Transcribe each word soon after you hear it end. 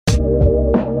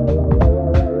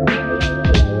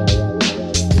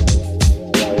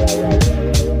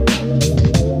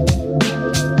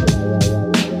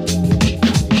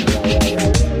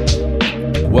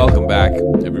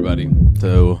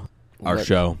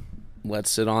show.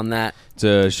 Let's sit on that. It's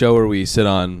a show where we sit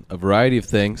on a variety of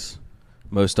things,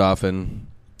 most often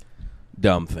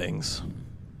dumb things.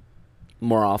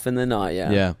 More often than not,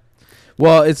 yeah. Yeah.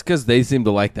 Well, it's because they seem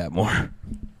to like that more.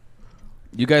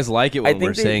 You guys like it when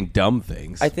we're saying dumb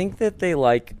things. I think that they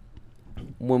like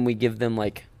when we give them,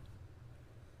 like,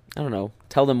 I don't know,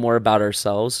 tell them more about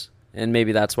ourselves, and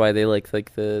maybe that's why they like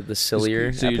the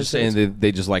sillier So you're just saying that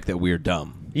they just like that we're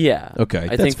dumb. Yeah. Okay,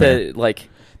 I think fair. That, like...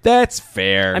 That's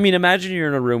fair. I mean, imagine you're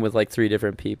in a room with, like, 3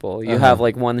 different people. You have,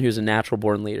 like, one who's a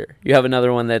natural-born leader. You have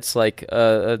another one that's, like,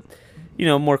 a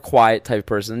more quiet type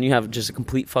person. You have just a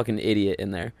complete fucking idiot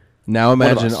in there. Now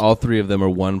imagine all 3 of them are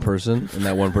one person, and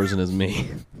that one person is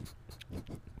me.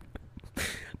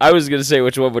 I was going to say,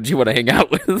 which one would you want to hang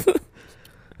out with?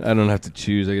 I don't have to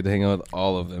choose. I get to hang out with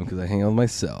all of them because I hang out with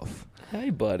myself. Hey,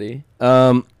 buddy.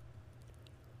 No,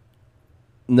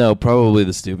 probably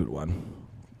the stupid one.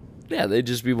 Yeah, they'd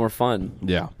just be more fun.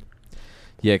 Yeah.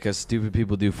 Yeah, because stupid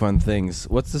people do fun things.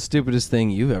 What's the stupidest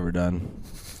thing you've ever done?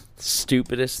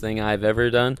 Stupidest thing I've ever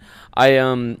done? I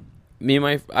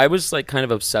was, like, kind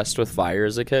of obsessed with fire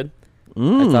as a kid.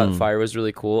 I thought fire was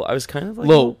really cool. I was kind of like...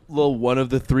 Little one of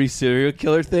the 3 serial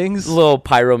killer things? A little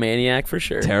pyromaniac, for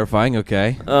sure. Terrifying,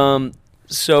 okay.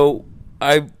 So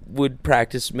I would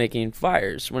practice making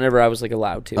fires whenever I was, like,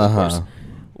 allowed to, of course.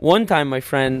 One time, my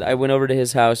friend, I went over to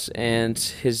his house, and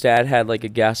his dad had, like, a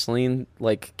gasoline,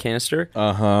 like, canister.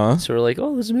 So we're like,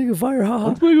 oh, let's make a fire, haha.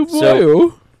 Let's make a fire.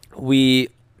 So we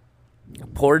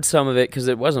poured some of it, because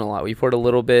it wasn't a lot. We poured a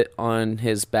little bit on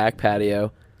his back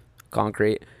patio,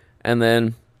 concrete, and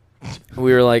then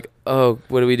we were like, oh,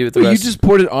 what do we do with the rest? You just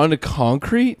poured it onto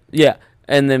concrete? Yeah,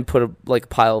 and then put a, like,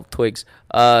 pile of twigs.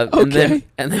 Okay.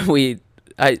 And then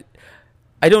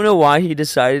I don't know why he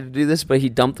decided to do this, but he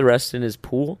dumped the rest in his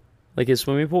pool, like his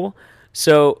swimming pool.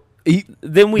 So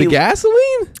then we... The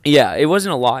gasoline? Yeah, it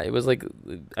wasn't a lot. It was like...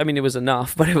 I mean, it was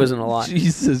enough, but it wasn't a lot.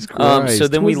 Jesus Christ. So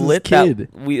then we lit kid?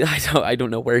 that... I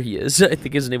don't know where he is. I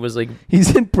think his name was like...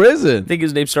 He's in prison. I think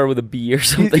his name started with a B or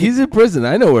something. He's in prison.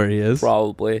 I know where he is.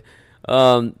 Probably.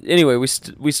 Anyway,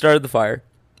 we started the fire.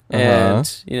 And,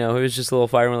 it was just a little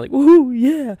fire. And we're like, woohoo,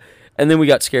 yeah. And then we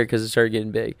got scared because it started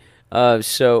getting big.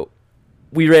 So...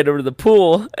 we ran over to the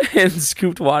pool and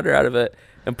scooped water out of it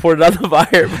and poured it on the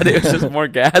fire, but it was just more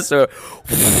gas. So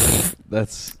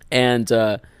and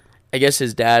I guess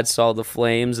his dad saw the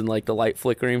flames and, like, the light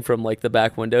flickering from, like, the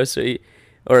back window,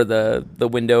 or the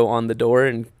window on the door,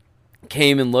 and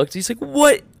came and looked. He's like,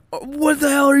 "What the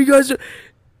hell are you guys doing?"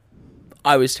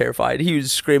 I was terrified. He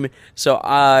was screaming. So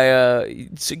I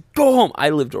said, "Go home." I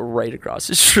lived right across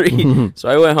the street, so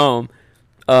I went home,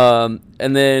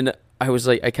 and then.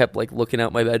 I kept, like, looking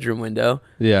out my bedroom window.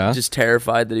 Yeah. Just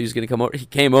terrified that he was going to come over. He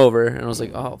came over, and I was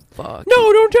like, oh, fuck.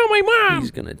 No, don't tell my mom. He's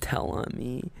going to tell on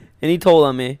me. And he told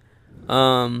on me.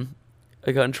 I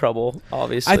got in trouble,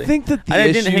 obviously. I think that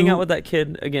I didn't hang out with that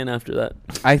kid again after that.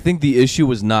 I think the issue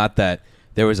was not that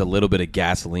there was a little bit of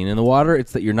gasoline in the water.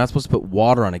 It's that you're not supposed to put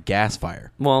water on a gas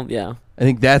fire. Well, yeah. I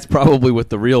think that's probably what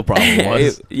the real problem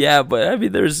was. Yeah, but, I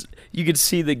mean, you could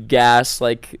see the gas,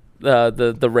 like...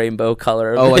 the rainbow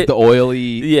color. Oh, like the oily.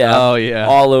 Yeah. Oh, yeah.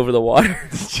 All over the water.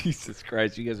 Jesus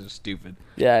Christ, you guys are stupid.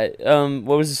 Yeah.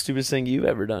 What was the stupidest thing you've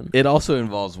ever done? It also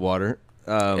involves water.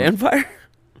 And fire?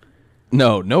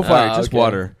 No fire, just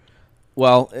water.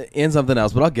 Well, and something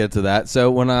else, but I'll get to that. So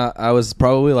when I was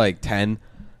probably like 10,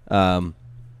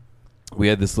 we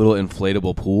had this little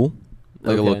inflatable pool,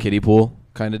 like a little kiddie pool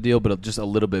kind of deal, but just a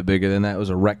little bit bigger than that. It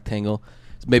was a rectangle.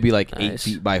 It's maybe like 8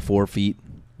 feet by 4 feet.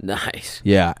 Nice.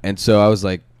 Yeah, and so I was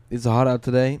like, it's hot out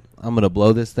today. I'm going to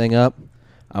blow this thing up.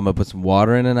 I'm going to put some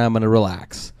water in it, and I'm going to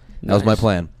relax. That was my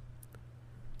plan.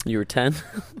 You were 10?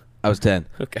 I was 10.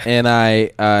 Okay. And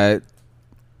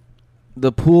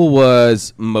the pool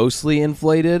was mostly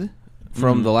inflated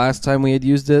from the last time we had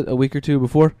used it a week or two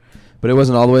before, but it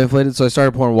wasn't all the way inflated, so I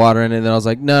started pouring water in it, and then I was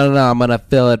like, no, I'm going to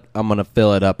fill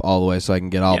it up all the way so I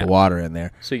can get all the water in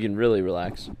there. So you can really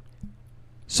relax.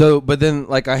 So, but then,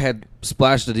 like, I had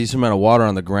splashed a decent amount of water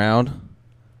on the ground,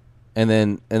 and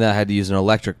then I had to use an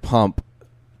electric pump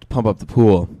to pump up the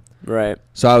pool. Right.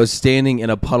 So I was standing in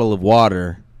a puddle of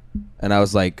water, and I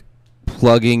was, like,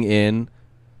 plugging in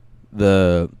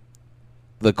the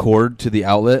cord to the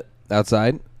outlet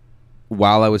outside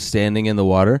while I was standing in the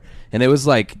water. And it was,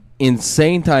 like,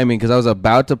 insane timing because I was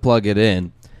about to plug it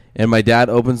in, and my dad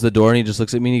opens the door, and he just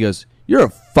looks at me, and he goes, "You're a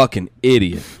fucking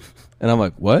idiot." And I'm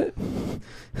like, what?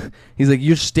 He's like,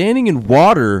 you're standing in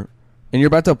water and you're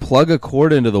about to plug a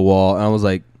cord into the wall. And I was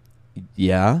like,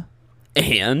 yeah.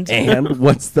 And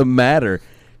what's the matter?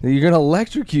 You're going to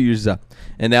electrocute yourself.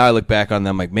 And now I look back on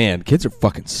them like, man, kids are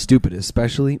fucking stupid,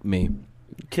 especially me.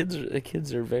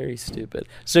 Kids are very stupid.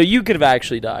 So you could have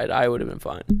actually died. I would have been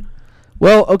fine.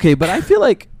 Well, okay, but I feel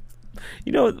like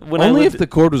When only if the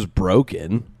cord was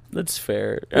broken. That's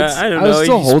fair. It's- I don't I was know.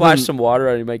 still You holding- splash some water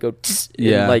on it, you might go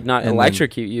Yeah, and not and then-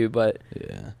 electrocute you, but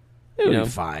Yeah, it would know, be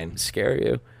fine. scare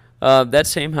you. That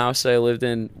same house I lived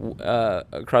in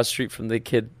across the street from the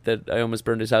kid that I almost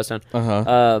burned his house down.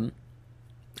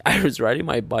 I was riding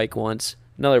my bike once.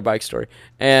 Another bike story.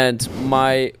 And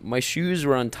my shoes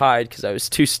were untied because I was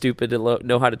too stupid to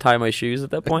know how to tie my shoes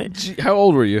at that point. How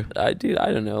old were you? I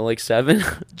don't know, like 7.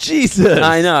 Jesus.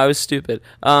 I know, I was stupid.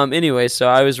 Anyway, so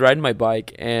I was riding my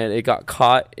bike and it got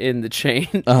caught in the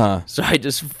chain. So I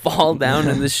just fall down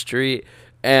in the street,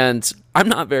 and I'm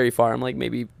not very far. I'm like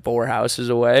maybe 4 houses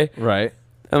away. Right.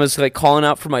 I was like calling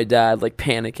out for my dad, like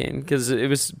panicking because it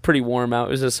was pretty warm out.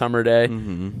 It was a summer day.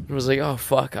 I was like, "Oh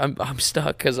fuck, I'm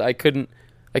stuck," because I couldn't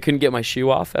get my shoe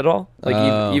off at all.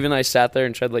 Like even I sat there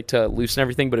and tried like to loosen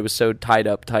everything, but it was so tight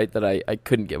that I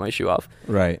couldn't get my shoe off.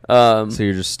 Right. So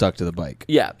you're just stuck to the bike.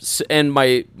 Yeah, and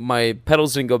my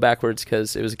pedals didn't go backwards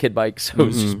because it was a kid bike, so it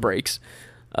was just brakes.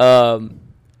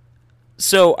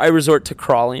 So I resort to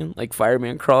crawling, like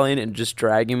fireman crawling, and just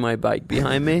dragging my bike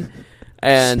behind me,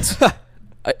 and.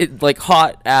 Like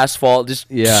hot asphalt, just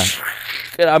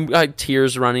and I'm like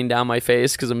tears running down my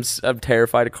face because I'm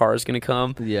terrified a car is gonna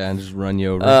come. Yeah, and just run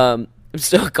you over. I'm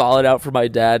still calling out for my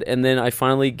dad, and then I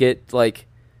finally get like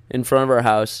in front of our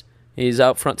house. He's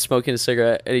out front smoking a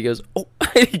cigarette, and he goes, "Oh!"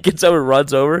 He gets up and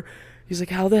runs over. He's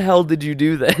like, "How the hell did you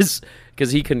do this?"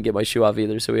 Because he couldn't get my shoe off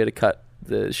either, so we had to cut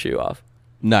the shoe off.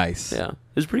 Nice. Yeah, it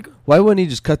was pretty cool. Why wouldn't he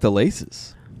just cut the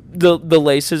laces? The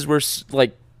laces were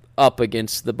like up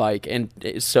against the bike and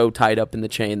it's so tied up in the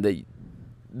chain that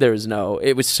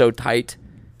it was so tight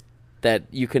that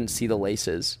you couldn't see the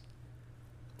laces.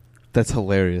 That's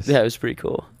hilarious. Yeah, it was pretty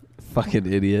cool. Fucking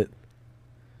idiot.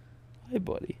 Hey,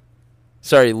 buddy.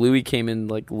 Sorry, Louis came in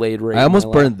like laid right. I almost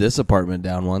in my burned this apartment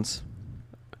down once.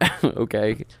 lap.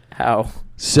 Okay, how?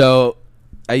 So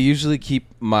I usually keep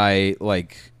my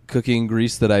like cooking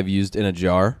grease that I've used in a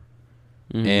jar,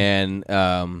 and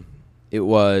it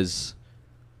was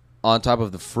on top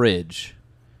of the fridge,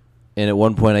 and at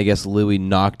one point I guess Louis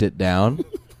knocked it down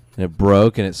and it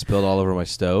broke and it spilled all over my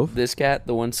stove. This cat,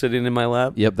 the one sitting in my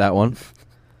lap? Yep, that one.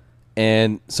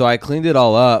 And so I cleaned it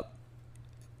all up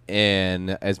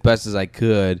and as best as I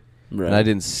could, and I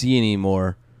didn't see any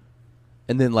more.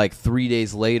 And then like 3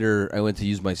 days later I went to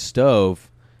use my stove,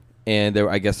 and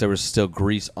I guess there was still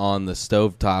grease on the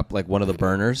stove top, like one of the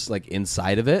burners, like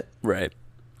inside of it. Right.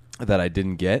 That I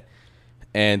didn't get.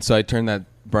 And so I turned that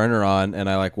burner on and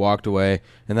I like walked away,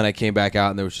 and then I came back out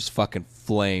and there was just fucking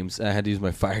flames and I had to use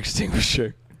my fire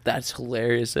extinguisher. That's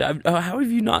hilarious. How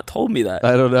have you not told me that?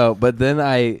 I don't know, but then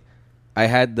I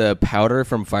had the powder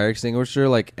from fire extinguisher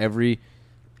like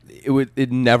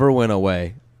it never went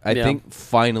away. I think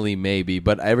finally maybe,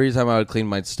 but every time I would clean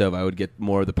my stove I would get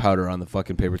more of the powder on the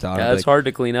fucking paper towel. Yeah, that's hard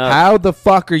to clean up. How the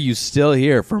fuck are you still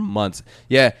here for months?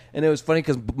 Yeah, and it was funny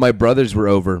because my brothers were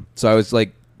over, so I was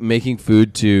like making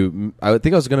food I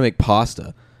think I was gonna make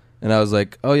pasta, and I was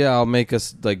like, oh yeah, I'll make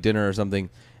us like dinner or something.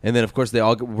 And then of course they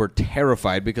all were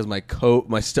terrified because my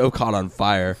stove caught on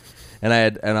fire, and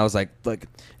I was like,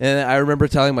 and I remember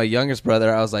telling my youngest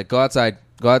brother, I was like, go outside,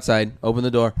 open the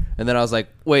door. And then I was like,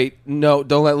 wait, no,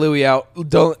 don't let Louis out,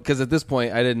 don't, because at this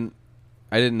point I didn't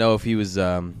know if he was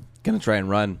gonna try and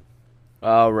run.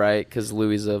 Oh right, because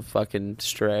Louis is a fucking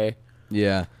stray.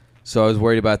 Yeah. So I was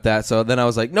worried about that. So then I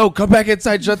was like, no, come back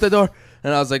inside, shut the door.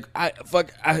 And I was like,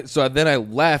 so then I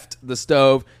left the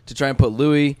stove to try and put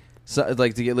Louis, to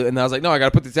get Louis. And I was like, no, I got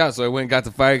to put this out. So I went and got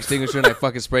the fire extinguisher and I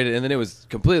fucking sprayed it. And then it was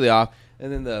completely off.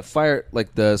 And then the fire,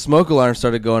 like the smoke alarm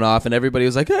started going off and everybody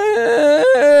was like,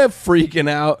 freaking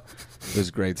out. It was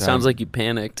a great time. Sounds like you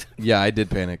panicked. Yeah, I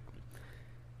did panic.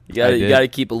 You got to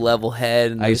keep a level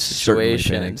head in those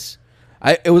situations.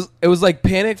 It was like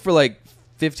panic for like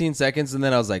 15 seconds, and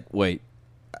then I was like, wait,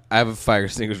 I have a fire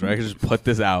extinguisher. I can just put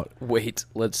this out. Wait,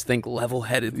 let's think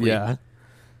level-headedly. Yeah.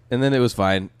 And then it was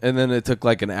fine. And then it took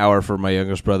like an hour for my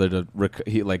youngest brother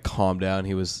to calm down.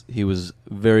 He was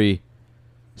very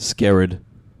scared.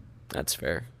 That's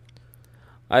fair.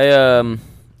 I'm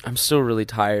still really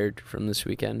tired from this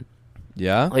weekend.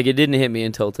 Yeah? Like, it didn't hit me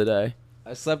until today.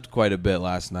 I slept quite a bit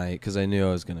last night because I knew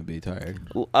I was going to be tired.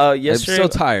 Yesterday, I'm still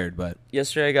tired, but...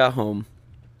 Yesterday I got home.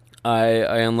 I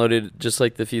unloaded just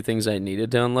like the few things I needed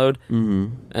to unload.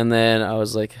 And then I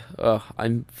was like, oh,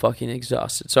 I'm fucking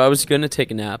exhausted. So I was going to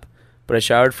take a nap, but I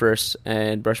showered first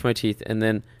and brushed my teeth. And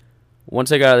then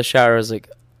once I got out of the shower, I was like,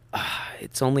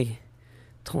 it's only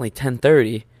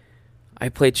 10:30. I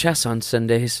play chess on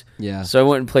Sundays. Yeah. So I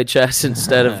went and played chess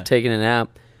instead of taking a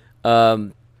nap.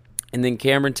 And then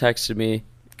Cameron texted me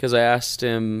because I asked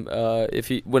him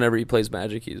whenever he plays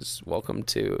Magic, he's welcome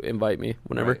to invite me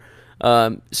whenever.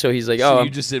 Right. So he's like, so you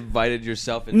just invited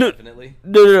yourself indefinitely?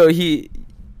 No.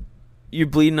 You're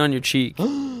bleeding on your cheek.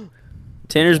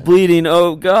 Tanner's bleeding.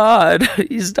 Oh, God.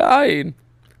 He's dying.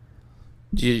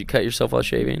 Did you cut yourself while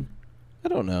shaving? I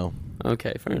don't know.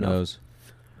 Okay, fair enough. Who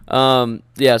knows?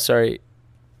 Yeah, sorry.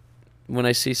 When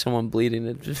I see someone bleeding,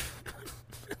 it just...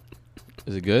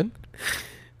 Is it good?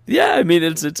 Yeah, I mean,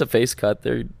 it's a face cut.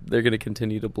 They're going to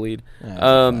continue to bleed.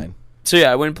 Fine. So,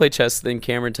 yeah, I went and played chess. Then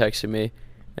Cameron texted me,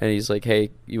 and he's like,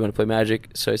 hey, you want to play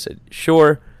Magic? So I said,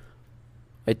 sure.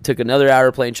 I took another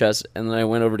hour playing chess, and then I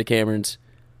went over to Cameron's.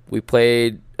 We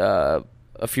played a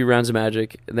few rounds of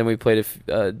Magic, and then we played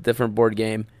a different board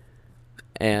game,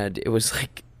 and it was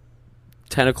like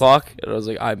 10 o'clock, and I was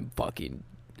like, I'm fucking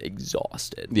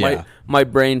exhausted. Yeah. My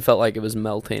brain felt like it was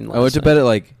melting. I went to bed at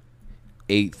like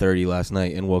 8:30 last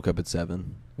night and woke up at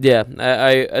 7. Yeah,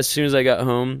 I as soon as I got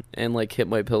home and like hit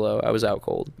my pillow, I was out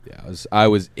cold. Yeah, I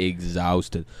was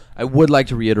exhausted. I would like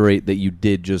to reiterate that you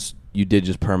did just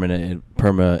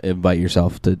perma invite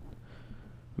yourself to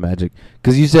Magic,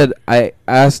 because you said I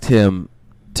asked him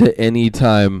to any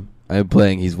time I'm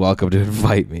playing, he's welcome to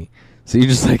invite me. So you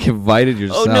just like invited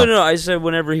yourself. Oh no! I said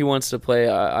whenever he wants to play,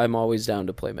 I'm always down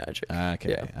to play Magic. Okay,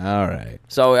 yeah. All right.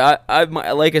 So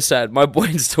like I said, my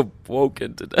brain's still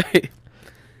woken today.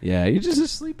 Yeah, you're just a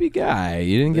sleepy guy.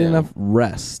 You didn't get enough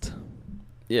rest.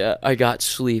 Yeah, I got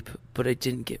sleep, but I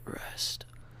didn't get rest.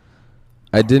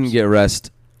 I didn't get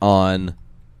rest on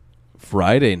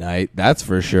Friday night, that's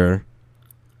for sure.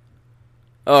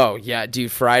 Oh, yeah,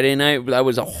 dude, Friday night, that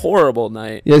was a horrible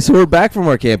night. Yeah, so we're back from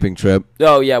our camping trip.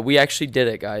 Oh, yeah, we actually did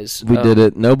it, guys. We did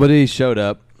it. Nobody showed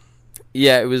up.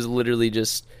 Yeah, it was literally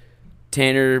just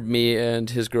Tanner, me, and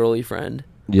his girly friend.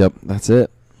 Yep, that's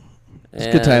it. It's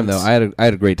a good time, though. I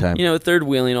had a great time. You know, third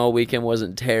wheeling all weekend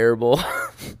wasn't terrible.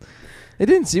 It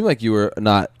didn't seem like you were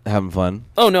not having fun.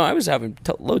 Oh, no, I was having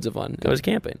loads of fun. I was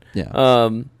camping. Yeah.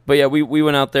 But, yeah, we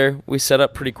went out there. We set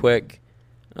up pretty quick.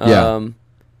 Yeah.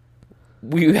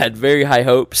 We had very high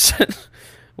hopes.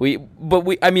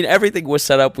 Everything was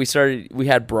set up. We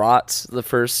had brats the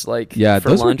first, for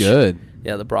those lunch. were good.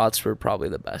 Yeah, the brats were probably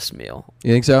the best meal.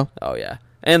 You think so? Oh, yeah.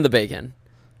 And the bacon.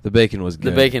 The bacon was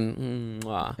good. The bacon.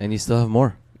 And you still have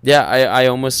more. Yeah, I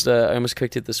almost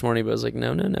cooked it this morning, but I was like,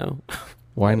 no.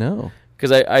 Why no?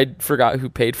 Because I forgot who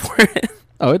paid for it.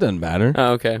 Oh, it doesn't matter.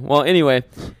 Oh, okay. Well, anyway,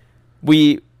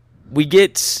 we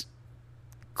get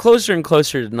closer and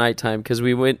closer to nighttime because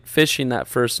we went fishing that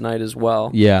first night as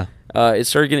well. Yeah. It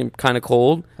started getting kind of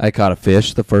cold. I caught a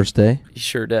fish the first day. You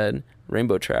sure did.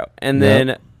 Rainbow trout. And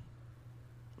then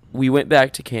we went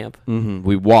back to camp. Mm-hmm.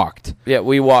 We walked. Yeah,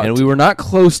 we walked. And we were not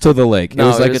close to the lake. No,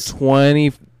 it was a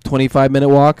 20, 25-minute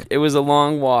walk. It was a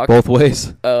long walk. Both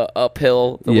ways.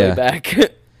 Uphill the way back.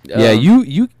 Yeah,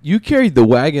 you carried the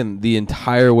wagon the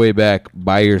entire way back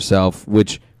by yourself,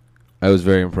 which I was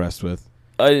very impressed with.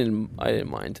 I didn't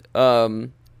mind.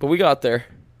 But we got there.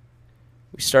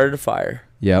 We started a fire.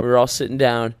 Yeah. We were all sitting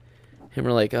down, and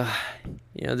we're like,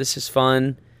 this is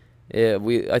fun.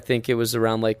 I think it was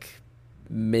around like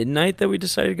midnight that we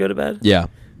decided to go to bed. Yeah.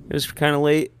 It was kind of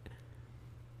late.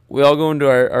 We all go into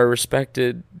our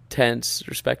respective tents,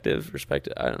 respective.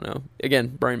 I don't know. Again,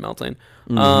 brain melting.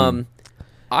 Mm-hmm.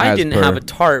 I didn't have a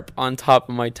tarp on top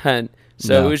of my tent,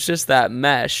 so it was just that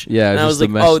mesh. Yeah, and I was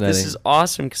like, this netting. is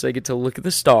awesome because I get to look at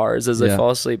the stars as I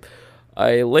fall asleep.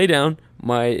 I lay down.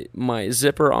 My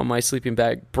zipper on my sleeping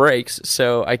bag breaks,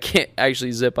 so I can't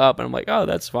actually zip up. And I'm like, oh,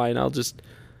 that's fine. I'll just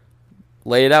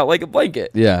lay it out like a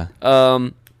blanket. Yeah.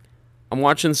 I'm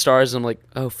watching the stars, and I'm like,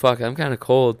 oh, fuck, I'm kind of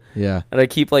cold. Yeah. And I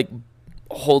keep,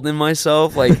 holding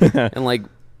myself, and,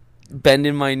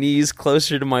 bending my knees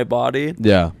closer to my body.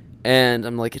 Yeah. And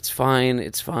I'm like, it's fine.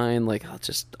 I'll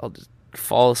just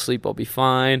fall asleep. I'll be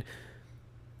fine.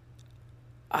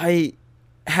 I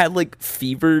had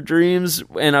fever dreams,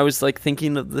 and I was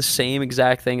thinking of the same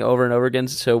exact thing over and over again.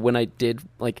 So when I did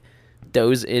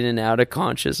doze in and out of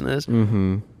consciousness,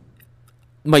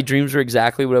 my dreams were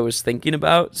exactly what I was thinking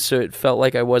about. So it felt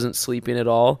like I wasn't sleeping at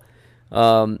all.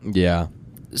 Yeah.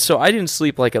 So I didn't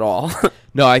sleep at all.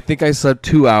 No, I think I slept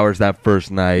 2 hours that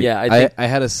first night. Yeah, I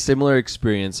had a similar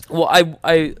experience. Well,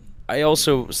 I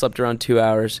also slept around 2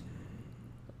 hours,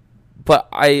 but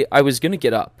I was gonna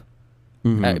get up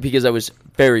because I was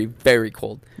very, very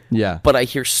cold. Yeah. But I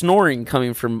hear snoring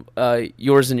coming from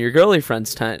yours and your girly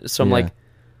friend's tent, so I'm like,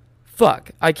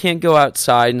 fuck, I can't go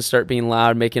outside and start being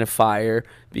loud, making a fire,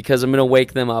 because I'm gonna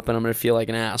wake them up and I'm gonna feel like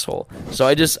an asshole. So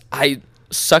I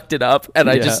sucked it up, and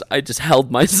I just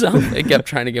held myself and kept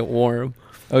trying to get warm.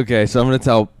 Okay, so I'm going to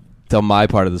tell tell my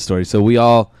part of the story. So we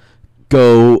all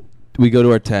go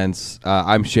to our tents.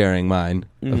 I'm sharing mine,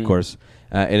 of course,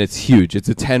 and it's huge. It's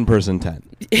a 10-person tent.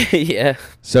 Yeah.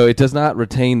 So it does not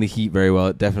retain the heat very well.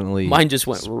 It definitely... Mine just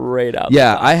went right out.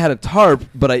 Yeah, I had a tarp,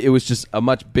 but it was just a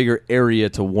much bigger area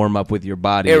to warm up with your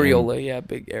body. Areola, yeah,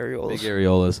 big areolas. Big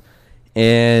areolas.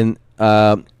 And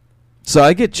so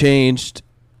I get changed.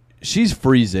 She's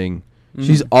freezing.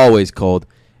 She's always cold.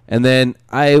 And then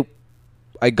I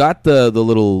got the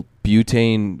little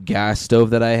butane gas stove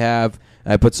that I have.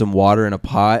 I put some water in a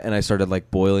pot, and I started like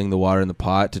boiling the water in the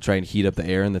pot to try and heat up the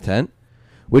air in the tent,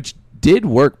 which did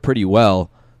work pretty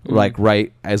well. Like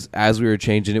right as we were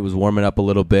changing, it was warming up a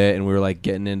little bit, and we were like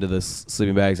getting into the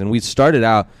sleeping bags. And we started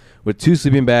out with 2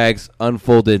 sleeping bags,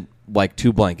 unfolded like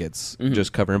 2 blankets,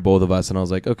 just covering both of us. And I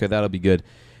was like, okay, that'll be good.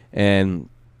 And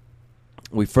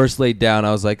we first laid down.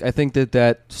 I was like, I think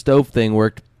that stove thing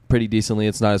worked pretty decently.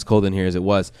 It's not as cold in here as it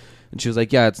was. And she was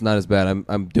like, yeah, it's not as bad.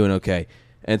 I'm doing okay.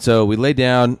 And so we laid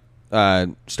down,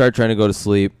 started trying to go to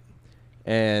sleep,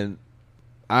 and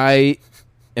I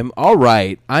am all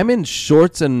right. I'm in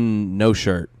shorts and no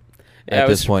shirt Yeah, at I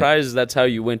was this point. surprised that's how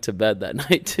you went to bed that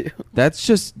night too.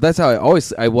 That's how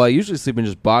I usually sleep in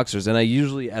just boxers, and I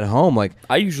usually at home, like,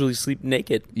 I usually sleep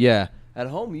naked. yeah, at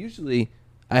home usually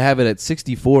I have it at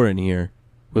 64 in here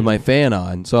with my fan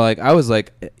on. So like I was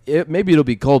like, maybe it'll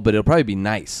be cold, but it'll probably be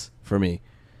nice for me.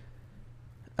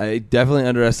 I definitely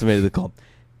underestimated the cold.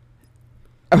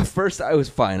 At first I was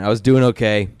fine. I was doing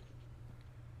okay.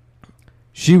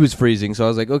 She was freezing, so I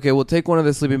was like, okay, well, take one of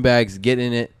the sleeping bags, get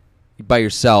in it by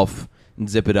yourself, and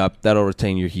zip it up. That'll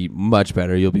retain your heat much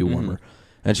better. You'll be warmer.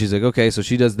 And she's like, okay, so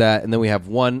she does that, and then we have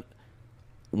one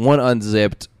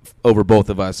unzipped over both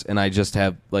of us, and I just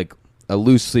have like a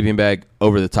loose sleeping bag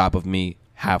over the top of me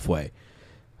halfway.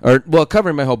 Or, well,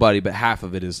 covering my whole body, but half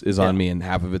of it is on me and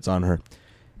half of it's on her.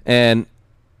 And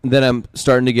then I'm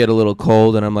starting to get a little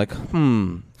cold, and I'm like,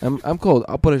 I'm cold.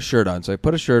 I'll put a shirt on. So I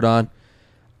put a shirt on.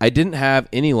 I didn't have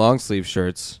any long sleeve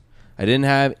shirts. I didn't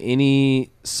have any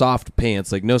soft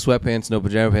pants, like no sweatpants, no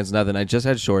pajama pants, nothing. I just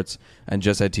had shorts and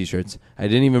just had T-shirts. I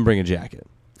didn't even bring a jacket.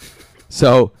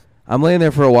 So I'm laying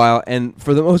there for a while, and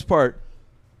for the most part,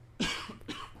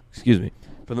 excuse me,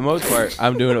 for the most part,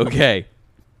 I'm doing okay.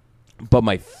 But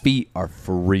my feet are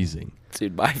freezing.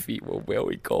 Dude, my feet were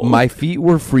really cold. My feet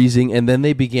were freezing, and then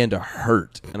they began to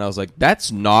hurt. And I was like,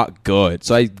 that's not good.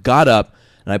 So I got up,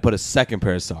 and I put a second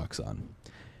pair of socks on.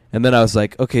 And then I was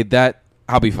like, okay,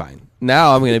 I'll be fine.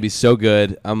 Now I'm going to be so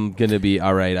good. I'm going to be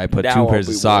all right. I put 2 pairs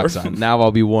of socks on. Now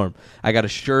I'll be warm. I got a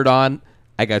shirt on.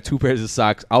 I got 2 pairs of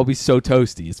socks. I'll be so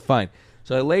toasty. It's fine.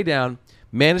 So I lay down,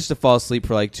 managed to fall asleep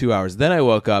for like 2 hours. Then I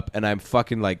woke up, and I'm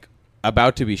fucking like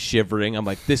about to be shivering. I'm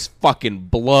like, this fucking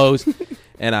blows.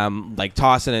 And I'm like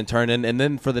tossing and turning. And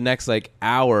then for the next like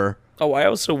hour. Oh, I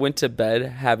also went to bed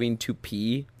having to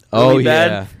pee. Really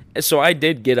bad. Yeah. So I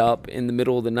did get up in the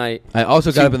middle of the night. I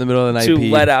also got up in the middle of the night to pee.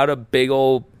 let out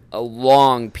a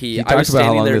long pee. You talked about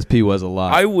how long this pee was a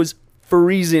lot. I was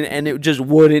freezing, and it just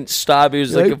wouldn't stop. It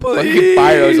was like a fucking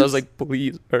fire hose. I was like,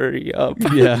 please hurry up.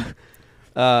 Yeah.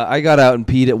 I got out and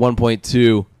peed at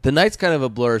 1.2. The night's kind of a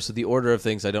blur, so the order of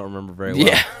things I don't remember very well.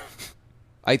 Yeah.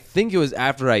 I think it was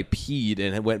after I peed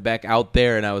and went back out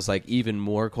there, and I was like even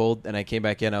more cold, and I came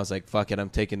back in. I was like, fuck it,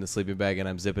 I'm taking the sleeping bag and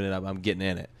I'm zipping it up. I'm getting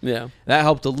in it. Yeah. That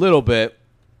helped a little bit.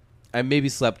 I maybe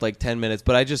slept like 10 minutes,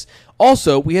 but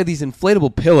also we had these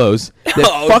inflatable pillows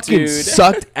that fucking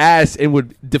sucked ass and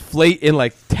would deflate in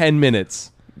like 10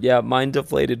 minutes. Yeah, mine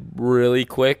deflated really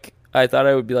quick. I thought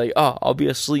I would be like, I'll be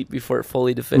asleep before it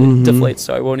fully deflates,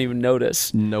 so I won't even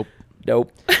notice. Nope.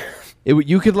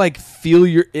 You could like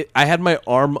feel I had my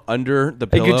arm under the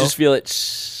pillow. I could just feel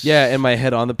it. Yeah, and my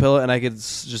head on the pillow, and I could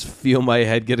just feel my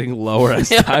head getting lower as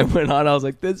time went on. I was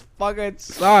like, this fucking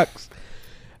sucks.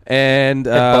 And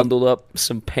I bundled up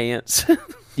some pants.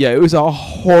 Yeah, it was a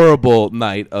horrible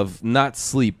night of not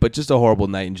sleep, but just a horrible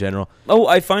night in general. Oh,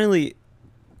 I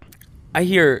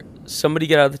hear somebody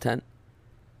get out of the tent.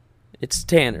 It's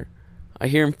Tanner. I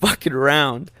hear him fucking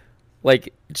around.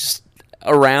 Like, just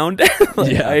around.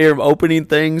 Yeah. I hear him opening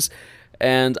things,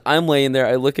 and I'm laying there.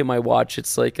 I look at my watch.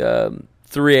 It's like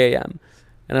 3 a.m.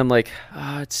 And I'm like,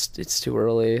 it's too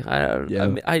early. I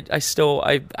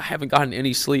haven't gotten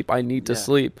any sleep. I need to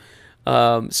sleep.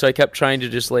 So I kept trying to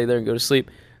just lay there and go to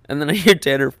sleep. And then I hear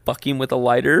Tanner fucking with a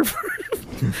lighter for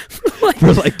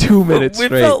like 2 minutes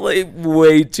straight. It felt like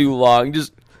way too long.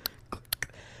 Just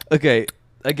okay.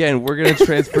 Again, we're gonna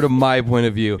transfer to my point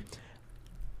of view.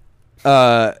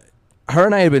 Her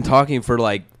and I had been talking for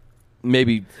like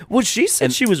maybe. Well, she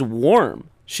said she was warm.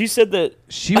 She said that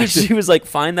she was like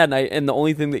fine that night, and the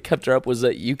only thing that kept her up was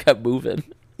that you kept moving.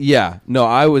 Yeah, no,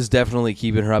 I was definitely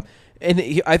keeping her up.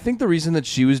 And I think the reason that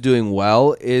she was doing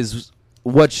well is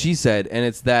what she said, and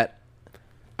it's that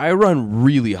I run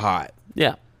really hot.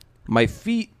 Yeah. My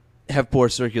feet have poor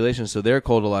circulation, so they're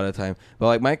cold a lot of the time. But,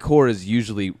 like, my core is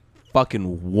usually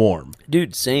fucking warm.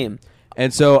 Dude, same.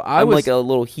 And so I'm like a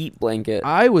little heat blanket.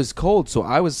 I was cold, so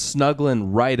I was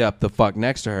snuggling right up the fuck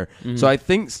next to her. Mm-hmm. So I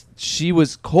think she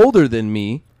was colder than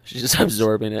me. She's just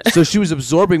absorbing it. So she was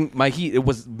absorbing my heat. It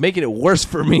was making it worse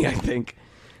for me, I think,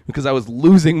 because I was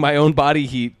losing my own body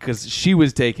heat because she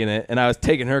was taking it and I was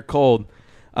taking her cold,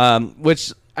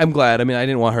 which I'm glad. I mean, I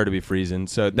didn't want her to be freezing,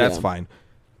 so that's fine.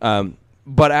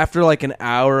 But after like an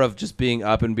hour of just being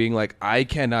up and being like, I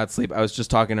cannot sleep, I was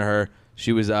just talking to her.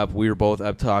 She was up. We were both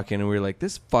up talking, and we were like,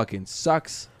 this fucking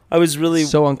sucks. I was really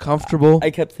so uncomfortable.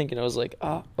 I kept thinking, I was like,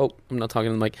 oh, I'm not talking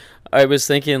to the mic. I was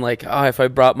thinking, like, if I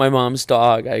brought my mom's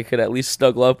dog, I could at least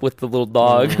snuggle up with the little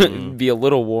dog and be a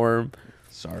little warm.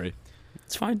 Sorry.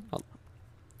 It's fine.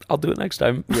 I'll do it next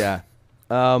time. Yeah.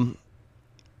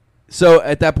 So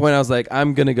at that point, I was like,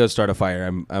 I'm going to go start a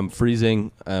fire. I'm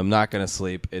freezing. I'm not going to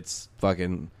sleep. It's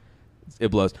fucking, it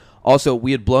blows. Also,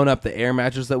 we had blown up the air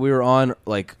mattress that we were on,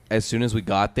 like, as soon as we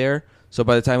got there. So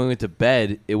by the time we went to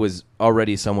bed, it was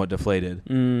already somewhat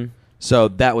deflated. So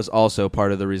that was also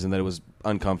part of the reason that it was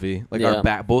uncomfy. Like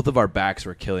our both of our backs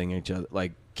were killing each other,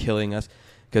 like killing us,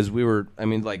 because we were. I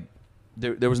mean, like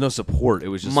there was no support. It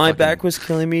was just my back was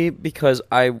killing me because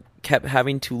I kept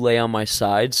having to lay on my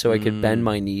side so I could bend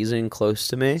my knees in close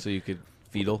to me, so you could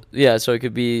fetal. Yeah, so it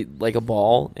could be like a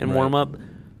ball and warm up.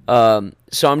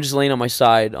 So I'm just laying on my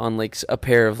side on like a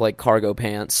pair of like cargo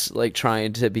pants, like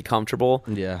trying to be comfortable.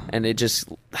 Yeah. And it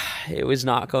was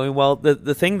not going well.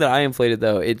 The thing that I inflated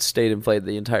though, it stayed inflated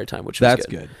the entire time, which was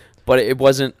good. But it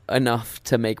wasn't enough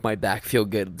to make my back feel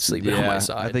good sleeping on my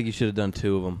side. I think you should have done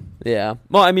 2 of them. Yeah.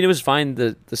 Well, I mean, it was fine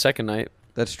the second night.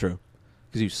 That's true.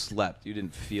 Because you slept. You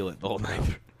didn't feel it the whole night.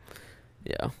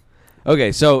 Yeah.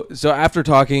 Okay, so after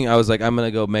talking, I was like, I'm going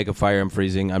to go make a fire. I'm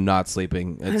freezing. I'm not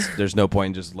sleeping. There's no point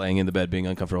in just laying in the bed being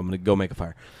uncomfortable. I'm going to go make a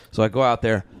fire. So I go out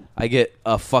there. I get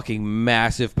a fucking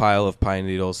massive pile of pine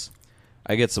needles.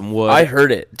 I get some wood. I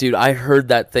heard it. Dude, I heard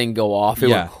that thing go off. It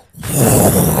went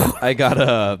I got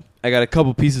a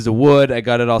couple pieces of wood. I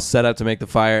got it all set up to make the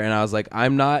fire. And I was like,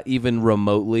 I'm not even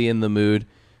remotely in the mood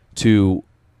to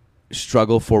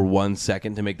struggle for 1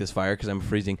 second to make this fire because I'm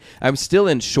freezing. I'm still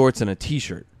in shorts and a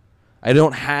T-shirt. I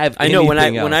don't have anything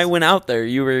else. When I went out there,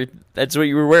 that's what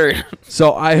you were wearing.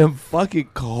 So I am fucking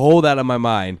cold out of my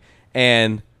mind.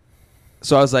 And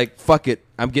so I was like, fuck it.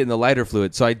 I'm getting the lighter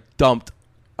fluid. So I dumped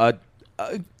a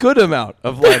good amount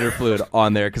of lighter fluid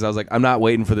on there because I was like, I'm not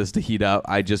waiting for this to heat up.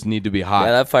 I just need to be hot.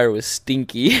 Yeah, that fire was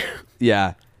stinky.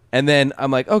 Yeah. And then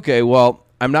I'm like, okay, well,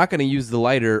 I'm not going to use the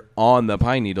lighter on the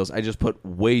pine needles. I just put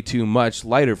way too much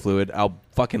lighter fluid. I'll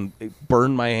fucking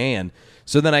burn my hand.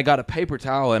 So then I got a paper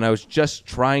towel, and I was just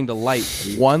trying to light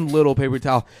one little paper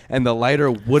towel, and the lighter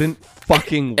wouldn't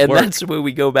fucking work. And that's where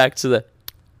we go back to the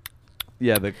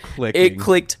clicking. It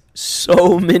clicked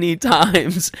so many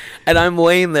times, and I'm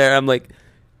laying there. I'm like,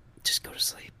 just go to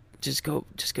sleep. Just go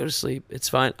to sleep. It's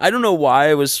fine. I don't know why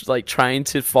I was like trying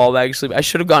to fall back asleep. I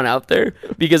should have gone out there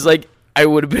because like I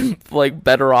would have been like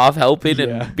better off helping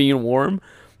and being warm.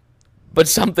 But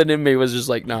something in me was just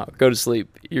like, no, go to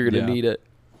sleep. You're gonna need it.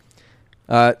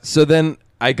 So then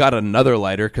I got another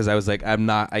lighter because I was like,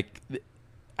 I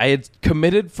had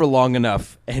committed for long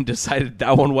enough and decided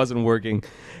that one wasn't working.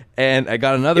 And I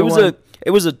got another one.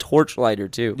 It was a torch lighter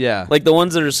too. Yeah. Like the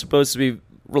ones that are supposed to be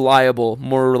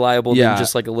more reliable than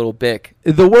just like a little Bic.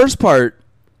 The worst part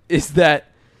is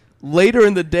that later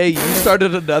in the day you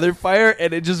started another fire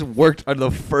and it just worked on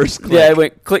the first click. Yeah, it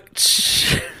went click.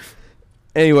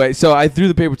 Anyway, so I threw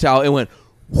the paper towel. It went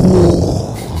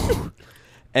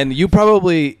and you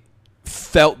probably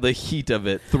felt the heat of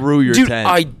it through your tent.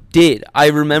 I did. I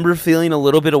remember feeling a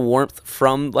little bit of warmth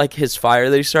from like his fire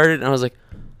that he started, and I was like,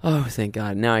 oh, thank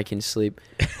God, now I can sleep.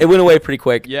 It went away pretty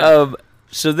quick. Yeah.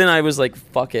 So then I was like,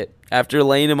 fuck it. After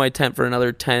laying in my tent for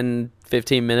another 10,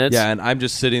 15 minutes. Yeah, and I'm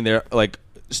just sitting there like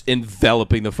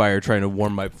enveloping the fire, trying to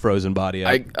warm my frozen body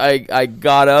up. I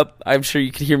got up. I'm sure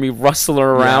you could hear me rustling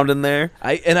around in there.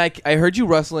 I heard you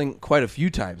rustling quite a few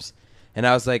times, and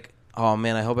I was like, oh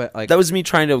man, I hope that was me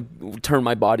trying to turn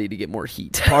my body to get more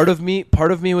heat. part of me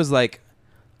was like,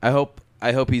 I hope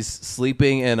he's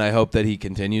sleeping, and I hope that he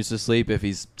continues to sleep if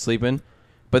he's sleeping.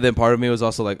 But then part of me was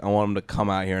also like, I want him to come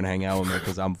out here and hang out with me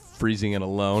because I'm freezing and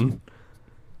alone.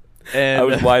 And I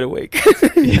was wide awake.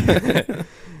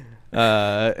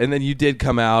 And then you did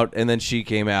come out, and then she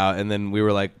came out, and then we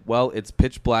were like, well, it's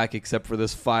pitch black except for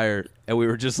this fire. And we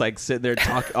were just like sitting there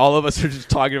talking. All of us are just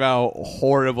talking about how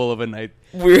horrible of a night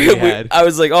we had. I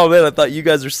was like, oh man, I thought you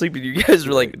guys were sleeping. You guys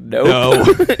were like, nope.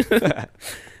 No.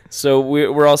 So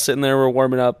we're all sitting there, we're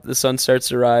warming up. The sun starts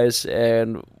to rise,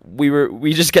 and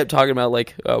we just kept talking about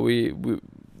like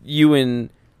you and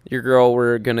your girl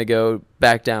were gonna go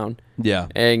back down,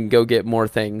 and go get more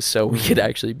things so we could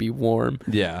actually be warm.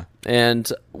 Yeah, and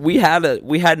we had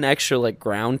an extra like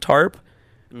ground tarp,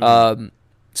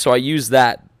 so I used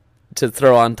that to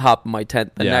throw on top of my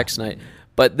tent the next night.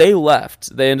 But they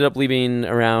left. They ended up leaving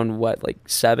around what, like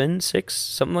 7, 6,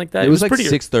 something like that. It was like pretty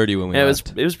 6:30 when we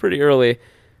left. It was pretty early.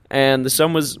 And the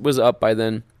sun was up by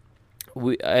then.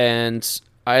 And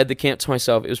I had the camp to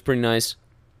myself. It was pretty nice.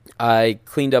 I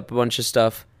cleaned up a bunch of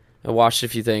stuff. I washed a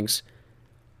few things.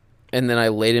 And then I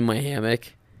laid in my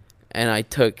hammock. And I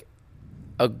took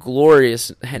a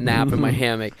glorious nap in my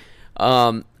hammock.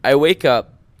 I wake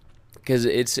up because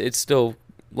it's still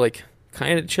like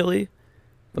kind of chilly,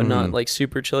 but not like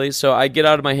super chilly. So I get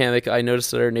out of my hammock. I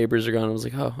notice that our neighbors are gone. I was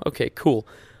like, oh, okay, cool.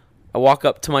 I walk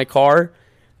up to my car.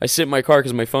 I sit in my car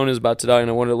because my phone is about to die and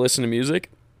I wanted to listen to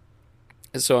music.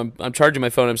 And so I'm charging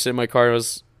my phone. I'm sitting in my car. I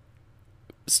was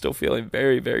still feeling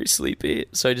very, very sleepy.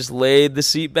 So I just laid the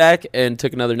seat back and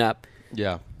took another nap.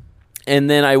 Yeah. And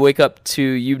then I wake up to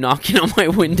you knocking on my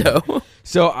window.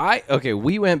 So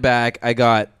we went back. I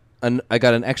got an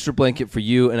extra blanket for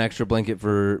you, an extra blanket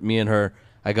for me and her.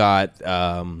 I got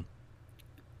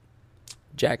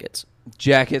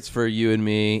jackets for you and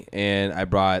me, and I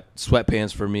brought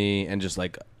sweatpants for me, and just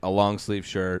like a long sleeve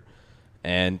shirt,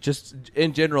 and just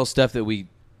in general stuff that we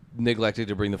neglected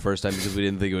to bring the first time because we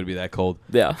didn't think it would be that cold.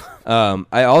 Yeah.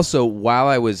 I also, while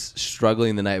I was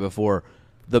struggling the night before,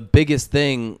 the biggest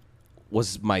thing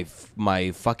was my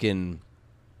fucking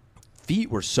feet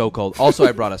were so cold. Also,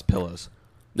 I brought us pillows.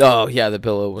 Oh yeah, the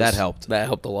pillow that helped. That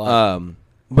helped a lot.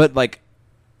 But like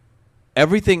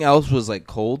everything else was like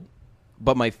cold,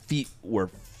 but my feet were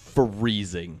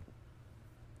freezing.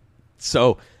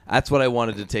 So that's what I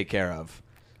wanted to take care of.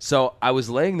 So I was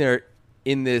laying there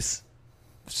in this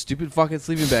stupid fucking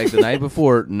sleeping bag the night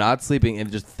before, not sleeping,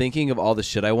 and just thinking of all the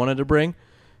shit I wanted to bring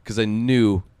because I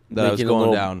knew that I was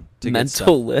going down to get stuff.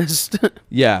 Mental list.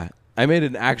 Yeah, I made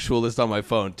an actual list on my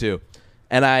phone too,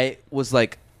 and I was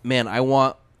like, man, I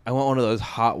want one of those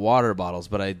hot water bottles,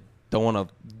 but I don't want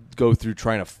to go through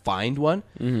trying to find one.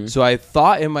 Mm-hmm. So I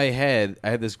thought in my head, I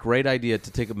had this great idea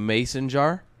to take a mason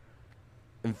jar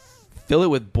and fill it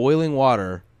with boiling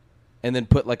water and then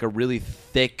put like a really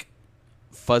thick,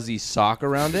 fuzzy sock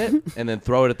around it and then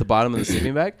throw it at the bottom of the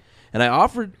sleeping bag. And I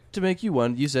offered to make you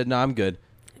one. You said, no, I'm good.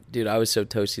 Dude, I was so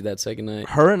toasty that second night.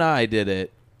 Her and I did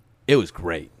it. It was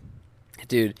great.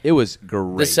 Dude. It was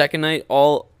great. The second night,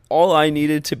 all I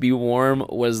needed to be warm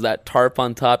was that tarp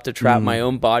on top to trap my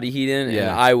own body heat in, and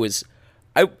I was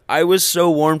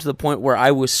so warm to the point where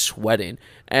I was sweating,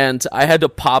 and I had to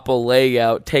pop a leg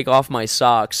out, take off my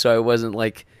socks so I wasn't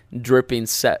like dripping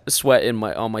sweat on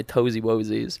my toesy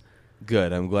woesies.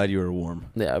 Good. I'm glad you were warm.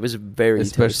 Yeah, I was very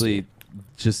especially toasty.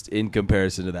 Just in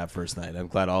comparison to that first night. I'm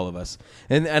glad all of us.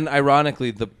 And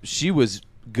ironically, she was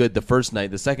good the first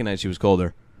night. The second night she was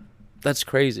colder. That's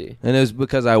crazy. And it was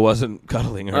because I wasn't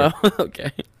cuddling her. Oh,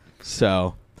 okay.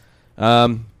 So,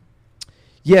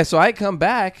 so I come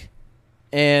back,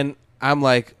 and I'm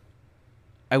like,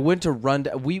 I went to run.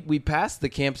 We passed the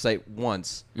campsite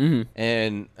once,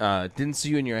 and didn't see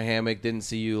you in your hammock. Didn't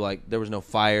see you, like, there was no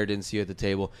fire. Didn't see you at the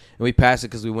table. And we passed it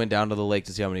because we went down to the lake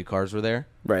to see how many cars were there.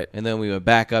 Right. And then we went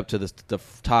back up to the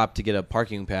top to get a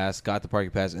parking pass, got the parking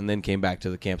pass, and then came back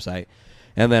to the campsite.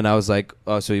 And then I was like,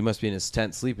 oh, so he must be in his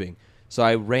tent sleeping. So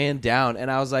I ran down,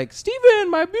 and I was like, Steven,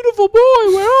 my beautiful boy,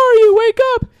 where are you? Wake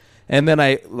up. And then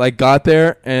I, like, got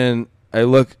there, and I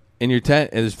look in your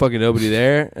tent, and there's fucking nobody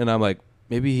there. And I'm like,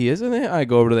 maybe he is in there. I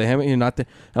go over to the hammock, and you're not there.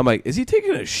 I'm like, is he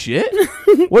taking a shit?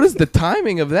 What is the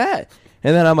timing of that?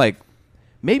 And then I'm like,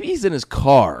 maybe he's in his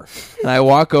car. And I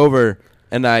walk over,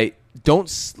 and I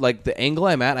don't, like, the angle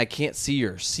I'm at, I can't see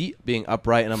your seat being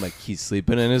upright. And I'm like, he's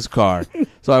sleeping in his car.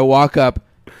 So I walk up,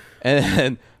 and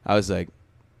then I was like,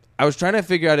 I was trying to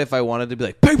figure out if I wanted to be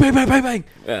like, bang, bang, bang, bang,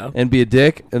 bang, and be a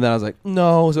dick. And then I was like,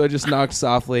 no. So I just knocked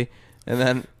softly. And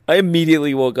then I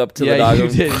immediately woke up to the dog. Yeah, you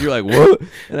did. You're like, what?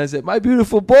 And I said, my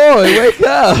beautiful boy, wake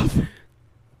up.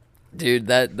 Dude,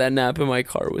 that nap in my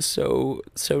car was so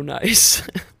nice.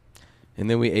 And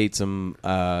then we ate some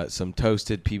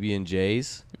toasted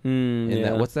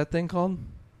PB&Js. What's that thing called?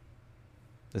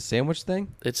 The sandwich thing?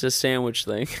 It's a sandwich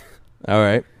thing. All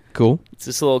right, cool. It's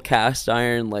this little cast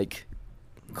iron, like,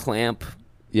 clamp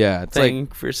Yeah, it's thing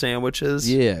for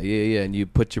sandwiches. Yeah. And you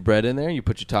put your bread in there, you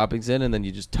put your toppings in, and then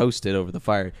you just toast it over the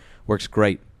fire. Works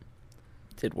great.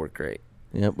 Did work great.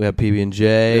 Yep, we have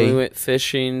PB&J. Then we went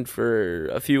fishing for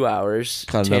a few hours.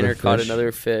 Tanner caught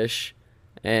another fish,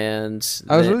 and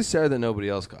I was really sad that nobody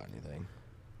else caught anything.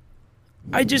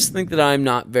 I just think that I'm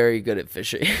not very good at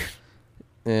fishing.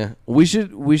 Yeah, we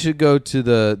should go to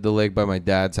the lake by my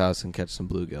dad's house and catch some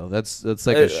bluegill. That's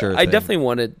like a sure thing. I definitely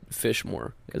want to fish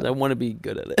more because I want to be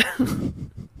good at it.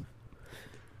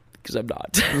 Because I'm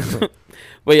not.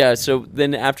 But yeah, so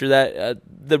then after that,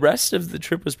 the rest of the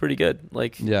trip was pretty good.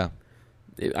 Like, yeah,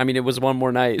 it was one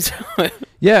more night.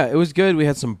 Yeah, it was good. We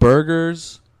had some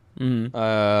burgers.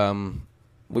 Mm-hmm.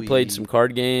 We played some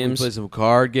card games. We played some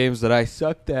card games that I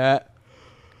sucked at.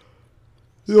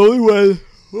 The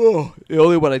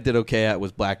only one I did okay at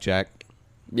was blackjack.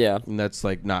 Yeah. And that's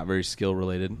like not very skill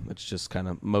related. It's just kind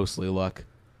of mostly luck.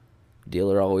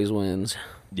 Dealer always wins.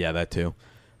 Yeah, that too.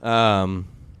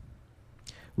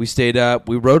 We stayed up.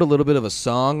 We wrote a little bit of a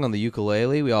song on the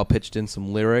ukulele. We all pitched in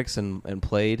some lyrics and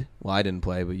played. Well, I didn't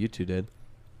play, but you two did.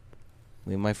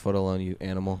 Leave my foot alone, you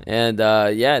animal. And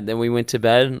then we went to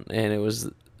bed, and it was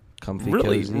Comfy,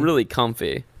 really, cozy. really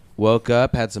comfy. Woke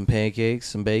up, had some pancakes,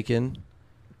 some bacon.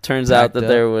 Turns out that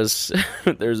there was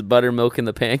buttermilk in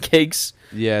the pancakes.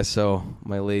 Yeah, so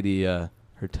my lady, her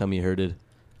tummy hurted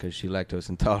because she's lactose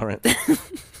intolerant.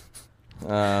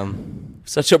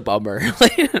 Such a bummer.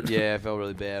 Yeah, I felt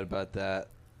really bad about that.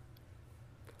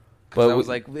 But I was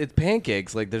like, it's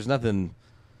pancakes. Like, there's nothing.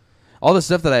 All the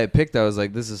stuff that I had picked, I was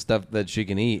like, this is stuff that she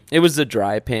can eat. It was the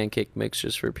dry pancake mix,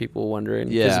 just for people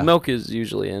wondering. Yeah. Because milk is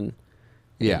usually in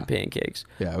pancakes.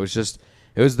 Yeah, it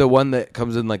was the one that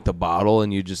comes in like the bottle,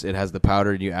 and it has the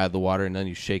powder, and you add the water, and then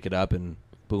you shake it up, and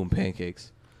boom,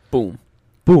 pancakes. Boom,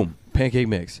 pancake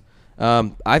mix.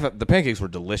 I thought the pancakes were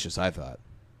delicious. I thought.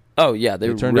 Oh yeah,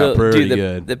 they turned out pretty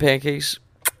good. The pancakes.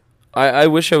 I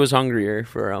wish I was hungrier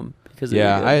for because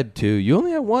I had two. You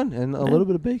only had one and a little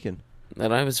bit of bacon.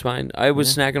 And I was fine. I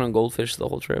was snacking on goldfish the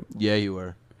whole trip. Yeah, you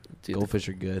were. Dude. Goldfish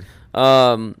are good.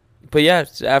 But yeah,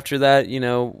 after that,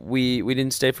 we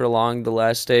didn't stay for long. The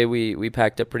last day, we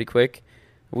packed up pretty quick.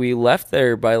 We left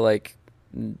there by like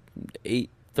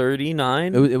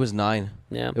 8:39. It was 9.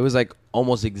 Yeah. It was like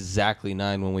almost exactly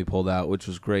 9 when we pulled out, which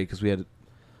was great because we had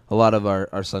a lot of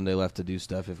our Sunday left to do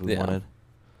stuff if we wanted.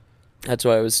 That's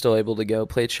why I was still able to go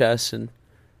play chess and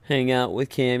hang out with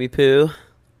Cammy Poo.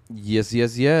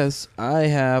 Yes. I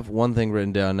have one thing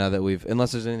written down now that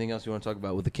unless there's anything else you want to talk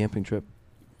about with the camping trip.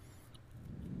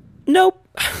 Nope.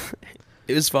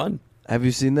 It was fun. Have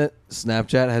you seen that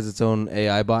Snapchat has its own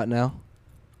AI bot now?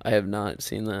 I have not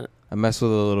seen that. I messed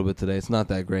with it a little bit today. It's not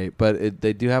that great, but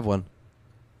they do have one.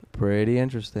 Pretty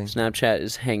interesting. Snapchat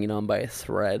is hanging on by a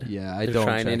thread. Yeah, They're don't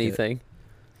trying check anything.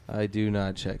 I do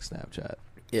not check Snapchat.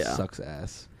 Yeah. Sucks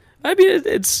ass. I mean,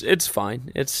 it's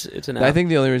fine. It's an app. I think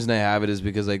the only reason I have it is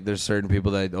because like there's certain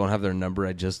people that I don't have their number.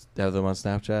 I just have them on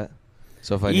Snapchat.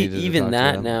 So if I need to even talk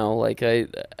that to them, now, like I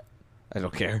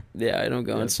don't care. Yeah, I don't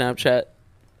go on Snapchat.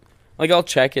 Like I'll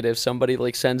check it if somebody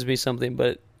like sends me something,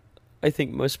 but I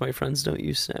think most of my friends don't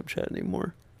use Snapchat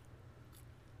anymore.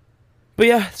 But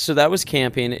yeah, so that was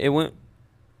camping. It went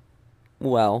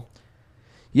well.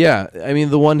 Yeah, I mean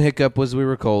the one hiccup was we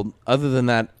were cold. Other than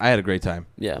that, I had a great time.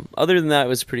 Yeah, other than that, it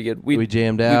was pretty good. We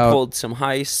jammed out. We pulled some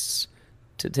heists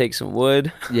to take some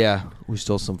wood. Yeah, we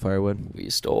stole some firewood. We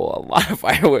stole a lot of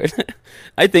firewood.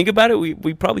 I think about it,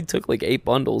 we probably took like 8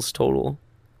 bundles total.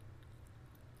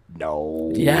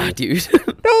 No. Yeah, dude.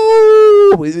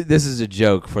 No. This is a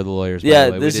joke for the lawyers. By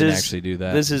the way. We didn't actually do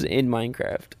that. This is in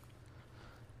Minecraft.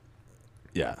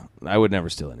 Yeah, I would never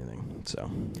steal anything.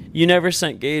 So you never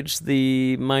sent Gage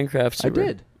the Minecraft server? I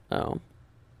did. Oh,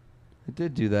 I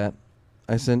did do that.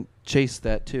 I sent Chase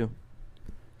that too.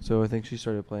 So I think she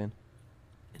started playing.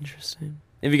 Interesting.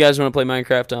 If you guys want to play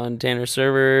Minecraft on Tanner's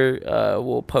server,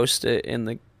 we'll post it in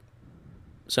the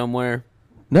somewhere.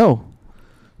 No,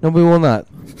 we will not.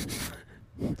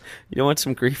 You don't want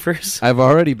some griefers? I've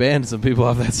already banned some people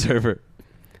off that server,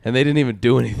 and they didn't even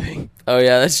do anything. Oh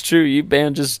yeah, that's true. You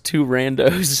banned just 2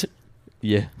 randos.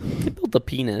 Yeah. They built a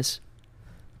penis.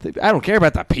 I don't care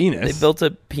about the penis. They built a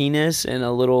penis and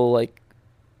a little like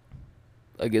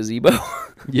a gazebo.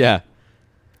 Yeah.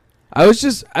 I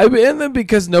banned them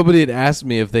because nobody had asked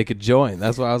me if they could join.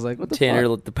 That's why I was like, what the Tanner fuck?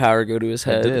 let the power go to his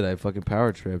head. I did. I fucking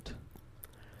power tripped.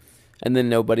 And then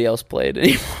nobody else played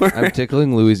anymore. I'm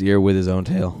tickling Louis' ear with his own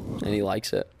tail. And he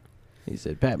likes it. He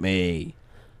said, "Pat me."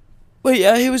 But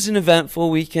yeah, it was an eventful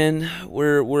weekend.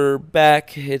 We're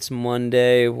back. It's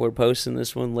Monday. We're posting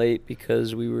this one late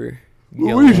because we were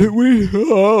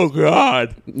Oh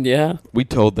God. Yeah, We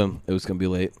told them it was gonna be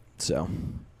late, so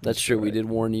that's true. We did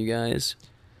warn you guys.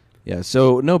 yeah.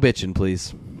 So no bitching,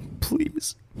 please.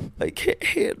 Please, I can't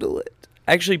handle it.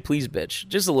 Actually, please, bitch,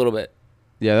 just a little bit.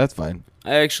 Yeah, that's fine.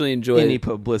 I actually enjoy Any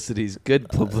publicity's good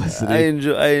publicity.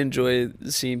 I enjoy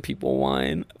seeing people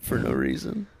whine for no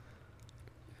reason.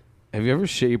 Have you ever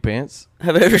shit your pants?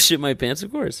 Have I ever shit my pants?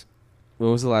 Of course.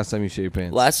 When was the last time you shit your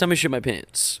pants? Last time I shit my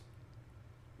pants.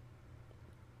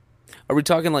 Are we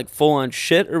talking like full on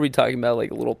shit, or are we talking about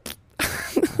like a little?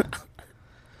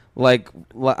 Like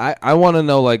I want to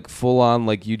know, like, full on,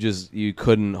 like you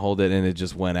couldn't hold it and it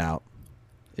just went out.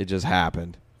 It just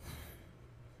happened.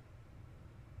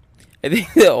 I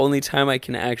think the only time I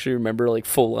can actually remember like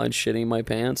full on shitting my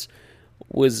pants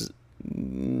was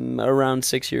around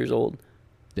 6 years old.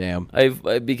 Damn.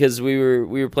 Because we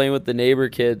were playing with the neighbor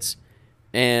kids,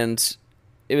 and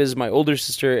it was my older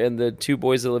sister and the two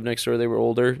boys that lived next door. They were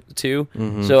older too,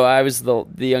 so I was the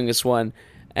youngest one,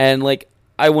 and like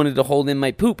I wanted to hold in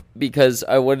my poop because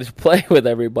I wanted to play with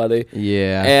everybody.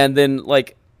 Yeah. And then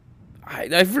like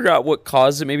I forgot what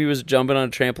caused it. Maybe it was jumping on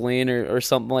a trampoline or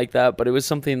something like that. But it was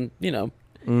something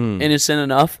innocent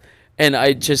enough, and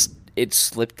it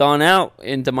slipped on out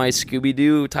into my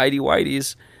Scooby-Doo tidy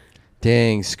whities.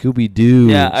 Dang, Scooby-Doo.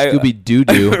 Yeah,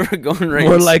 Scooby-Doo-Doo. We're going right.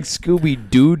 More like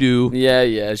Scooby-Doo-Doo.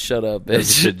 Yeah, shut up, bitch.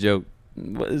 That's a good joke.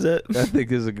 What is that? I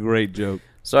think it's a great joke.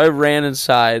 So I ran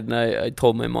inside, and I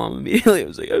told my mom immediately. I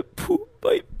was like, I pooped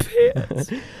my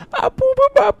pants. I pooped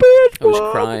my pants, I was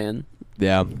Mom. crying.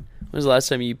 Yeah. When was the last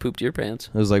time you pooped your pants?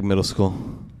 It was like middle school.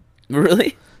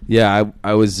 Really? Yeah,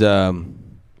 I was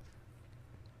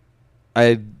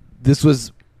this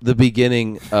was the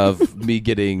beginning of me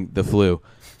getting the flu,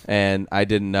 and I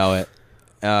didn't know it.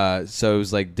 So it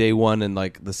was like day one, and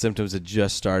like the symptoms had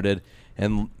just started,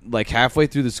 and like halfway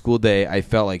through the school day, I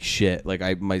felt like shit.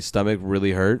 Like my stomach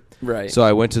really hurt. Right. So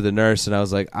I went to the nurse, and I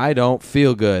was like, I don't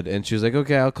feel good, and she was like,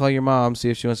 okay, I'll call your mom, see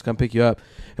if she wants to come pick you up.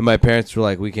 And my parents were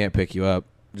like, we can't pick you up,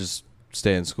 just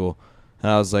stay in school.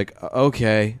 And I was like,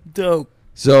 okay. Dope.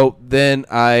 So then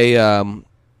I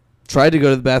tried to go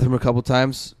to the bathroom a couple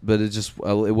times, but it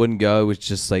wouldn't go. It was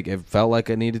just like, it felt like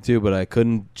I needed to, but I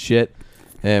couldn't shit.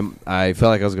 And I felt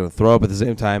like I was going to throw up at the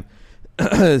same time.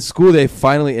 School day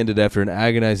finally ended after an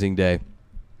agonizing day.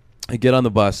 I get on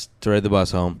the bus to ride the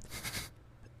bus home.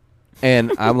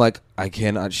 And I'm like, I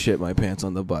cannot shit my pants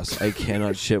on the bus. I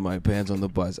cannot shit my pants on the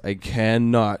bus. I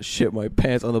cannot shit my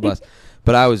pants on the bus.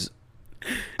 But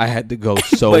I had to go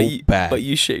so bad. But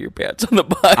you shit your pants on the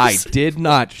bus. I did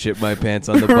not shit my pants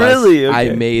on the bus. Really?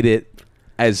 Okay. I made it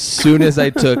as soon as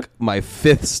I took my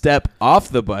fifth step off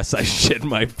the bus. I shit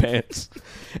my pants,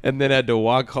 and then had to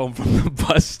walk home from the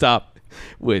bus stop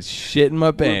with shit in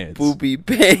my pants. Poopy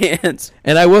pants.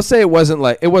 And I will say it wasn't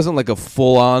like a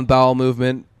full on bowel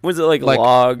movement. Was it like a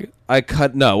log?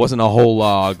 No, it wasn't a whole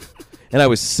log, and I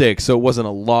was sick, so it wasn't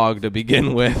a log to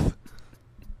begin with.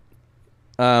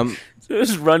 So it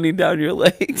was running down your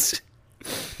legs.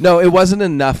 No, it wasn't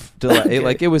enough to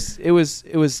Okay. it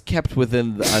was kept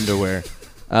within the underwear.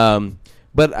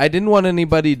 But I didn't want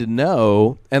anybody to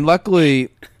know, and luckily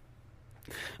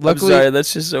I'm sorry,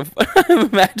 that's just so fun. I'm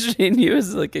imagining you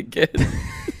as like a kid.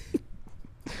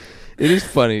 it is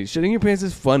funny. Shitting your pants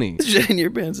is funny. Shitting your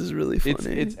pants is really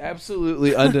funny. It's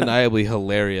absolutely undeniably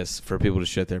hilarious for people to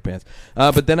shit their pants.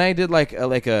 But then I did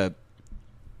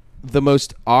the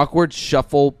most awkward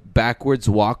shuffle backwards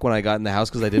walk when I got in the house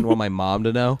because I didn't want my mom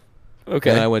to know.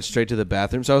 Okay. And I went straight to the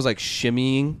bathroom. So I was like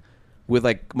shimmying with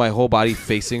like my whole body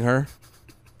facing her.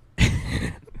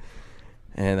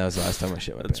 And that was the last time I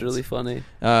shit my pants. That's really funny.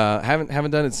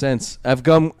 Haven't done it since. I've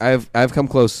come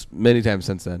close many times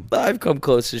since then. I've come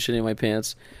close to shitting my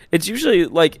pants. It's usually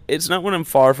like, it's not when I'm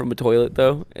far from a toilet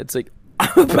though. It's like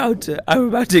I'm about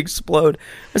to explode.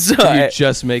 So Did you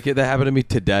just make it? That happened to me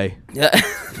today. Yeah.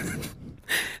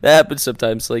 That happens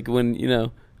sometimes, like when,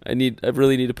 I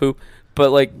really need to poop.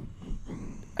 But like,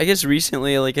 I guess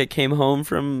recently, like I came home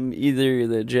from either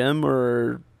the gym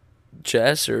or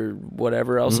chess or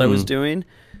whatever else I was doing,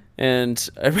 and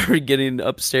I remember getting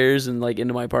upstairs and like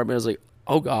into my apartment. I was like,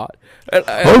 oh God.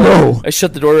 No. I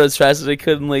shut the door as fast as I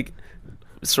could and like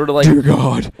sort of like Dear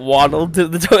God. waddled to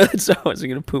the toilet so I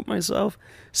wasn't going to poop myself.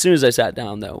 As soon as I sat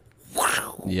down though,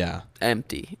 Yeah.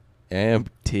 empty.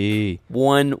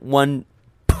 One.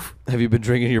 Have you been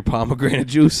drinking your pomegranate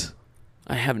juice?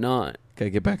 I have not.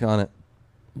 Gotta get back on it.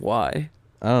 Why?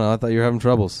 I don't know. I thought you were having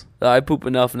troubles. I poop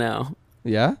enough now.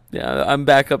 Yeah? Yeah, I'm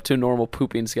back up to a normal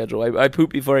pooping schedule. I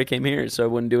pooped before I came here, so I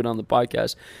wouldn't do it on the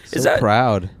podcast. So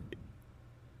proud.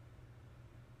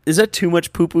 Is that too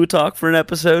much poo-poo talk for an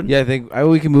episode? Yeah, I think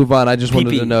we can move on. I just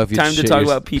wanted to know if you time to talk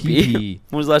about pee-pee.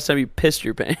 When was the last time you pissed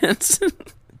your pants?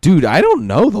 Dude, I don't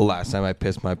know the last time I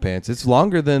pissed my pants. It's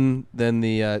longer than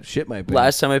the shit my pants.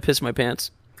 Last time I pissed my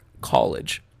pants?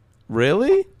 College.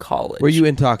 Really? College. Were you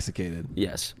intoxicated?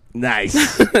 Yes.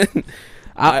 Nice.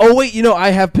 Oh, wait,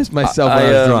 I have pissed myself when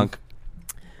I was drunk.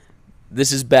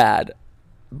 This is bad,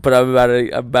 but I'm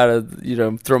about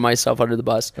to throw myself under the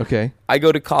bus. Okay. I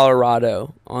go to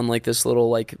Colorado on like this little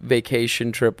like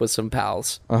vacation trip with some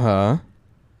pals. Uh-huh.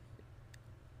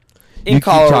 Keep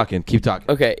talking.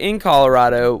 Okay, in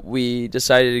Colorado, we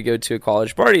decided to go to a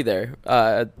college party there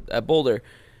at Boulder.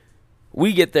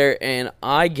 We get there, and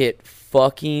I get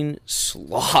fucking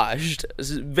sloshed.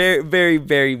 Very, very,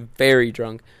 very, very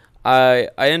drunk. I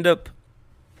end up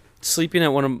sleeping at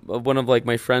one of like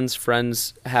my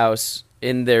friend's house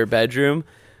in their bedroom,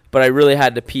 but I really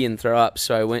had to pee and throw up,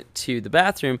 so I went to the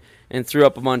bathroom and threw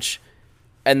up a bunch,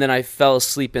 and then I fell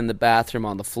asleep in the bathroom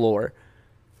on the floor.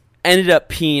 Ended up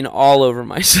peeing all over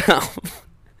myself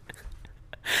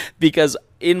because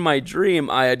in my dream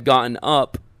I had gotten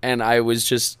up and I was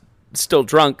just still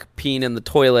drunk peeing in the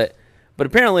toilet, but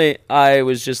apparently I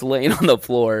was just laying on the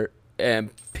floor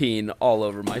and peeing all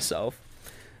over myself.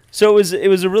 So it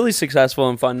was a really successful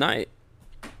and fun night.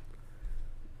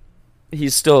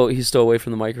 He's still away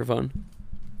from the microphone.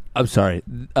 I'm sorry.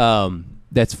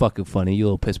 That's fucking funny, you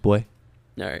little piss boy.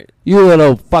 All right. You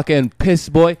little fucking piss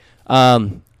boy.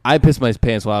 I pissed my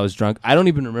pants while I was drunk. I don't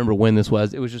even remember when this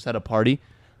was. It was just at a party.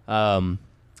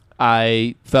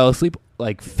 I fell asleep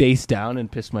like face down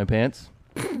and pissed my pants.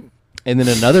 And then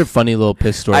another funny little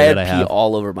piss story that I had have. pee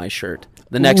all over my shirt.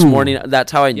 The next morning, that's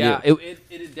how I knew. Yeah,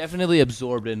 it definitely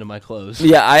absorbed into my clothes.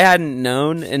 Yeah, I hadn't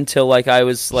known until like I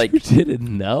was like... You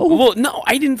didn't know? Well, no,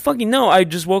 I didn't fucking know. I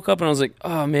just woke up and I was like,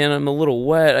 oh man, I'm a little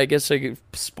wet. I guess I could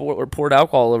poured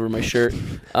alcohol all over my shirt.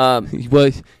 Well,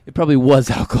 it probably was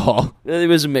alcohol. It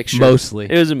was a mixture. Mostly.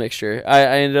 It was a mixture.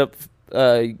 I ended up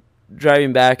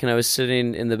driving back and I was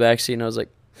sitting in the backseat and I was like,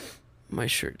 my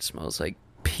shirt smells like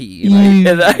pee.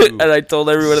 And I told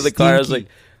everyone in the car, I was like,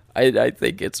 I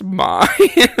think it's mine.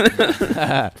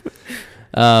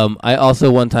 I also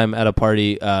one time at a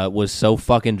party was so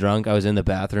fucking drunk. I was in the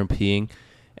bathroom peeing,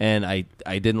 and I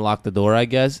didn't lock the door, I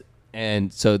guess.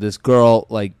 And so this girl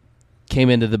like came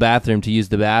into the bathroom to use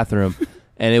the bathroom,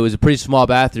 and it was a pretty small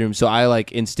bathroom. So I like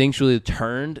instinctually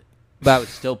turned, but I was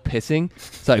still pissing.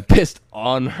 So I pissed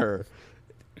on her.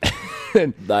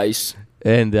 Nice.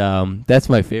 And that's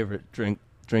my favorite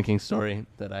drinking story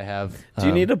that I have. Do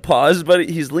you need to pause,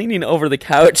 buddy? He's leaning over the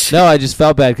couch. No, I just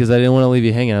felt bad because I didn't want to leave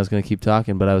you hanging. I was going to keep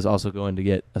talking, but I was also going to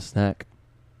get a snack.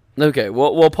 Okay,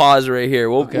 we'll pause right here.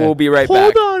 We'll be right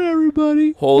Hold back. on,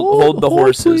 everybody. Hold the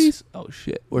horses. Please. Oh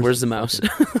shit! Where's the mouse?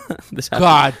 This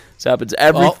happens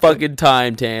every fucking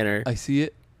time, Tanner. I see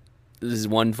it. This is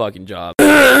one fucking job.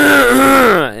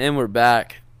 And we're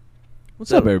back.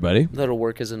 What's up, everybody? That'll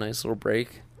work as a nice little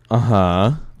break.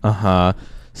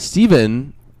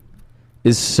 Steven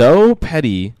is so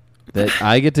petty that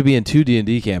I get to be in 2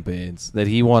 D&D campaigns that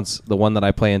he wants the one that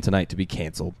I play in tonight to be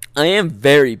canceled. I am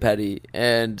very petty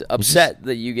and upset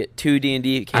that you get 2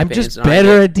 D&D campaigns. I'm just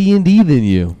better at D&D than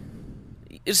you.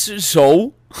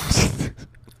 So?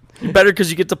 Better because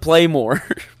you get to play more.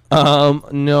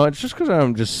 No, it's just because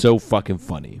I'm just so fucking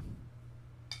funny.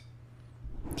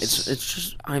 It's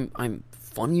just I'm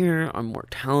funnier. I'm more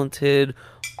talented.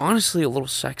 Honestly, a little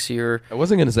sexier. I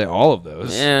wasn't going to say all of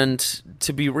those. And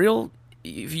to be real,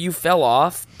 if you fell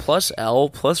off, plus L,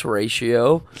 plus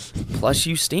ratio, plus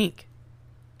you stink.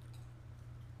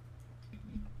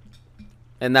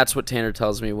 And that's what Tanner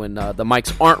tells me when the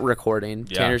mics aren't recording.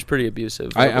 Yeah. Tanner's pretty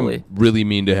abusive verbally. I'm really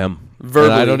mean to him.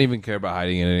 Verbally. And I don't even care about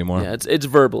hiding it anymore. Yeah, it's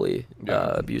verbally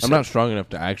abusive. I'm not strong enough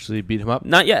to actually beat him up.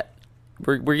 Not yet.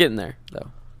 We're getting there, though.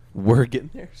 We're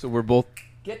getting there? So we're both...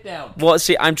 Get down. Well,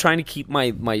 see, I'm trying to keep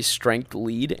my strength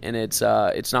lead, and it's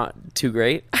not too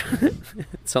great.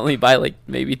 It's only by like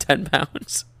maybe 10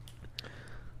 pounds.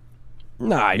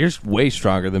 Nah, you're way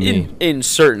stronger than me. In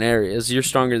certain areas. You're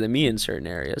stronger than me in certain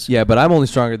areas. Yeah, but I'm only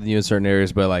stronger than you in certain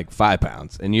areas by like 5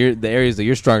 pounds. And the areas that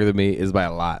you're stronger than me is by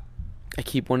a lot. I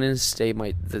keep wanting to say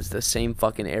the same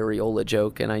fucking areola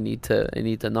joke, and I need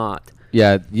to not.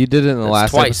 Yeah, you did it in the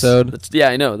last episode. Yeah,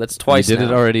 I know. That's twice You did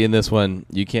it already in this one.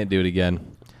 You can't do it again.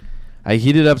 I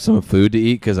heated up some food to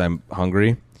eat because I'm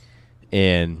hungry.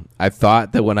 And I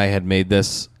thought that when I had made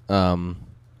this, the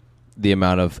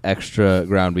amount of extra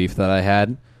ground beef that I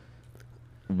had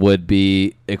would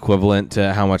be equivalent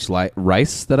to how much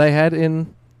rice that I had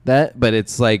in that. But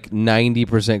it's like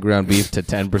 90% ground beef to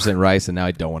 10% rice, and now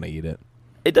I don't want to eat it.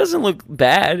 It doesn't look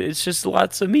bad. It's just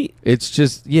lots of meat. It's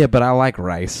just, yeah, but I like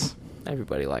rice.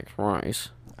 Everybody likes rice.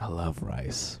 I love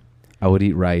rice. I would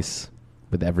eat rice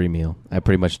with every meal. I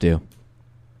pretty much do.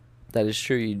 That is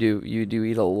true. You do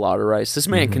eat a lot of rice. This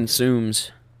man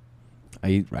consumes. I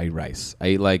eat rice. I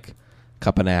eat like a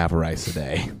cup and a half of rice a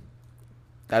day.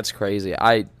 That's crazy.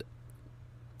 I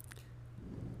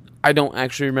don't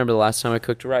actually remember the last time I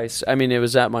cooked rice. I mean, it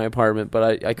was at my apartment,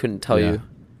 but I couldn't tell you.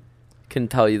 Couldn't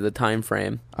tell you the time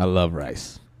frame. I love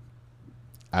rice.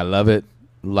 I love it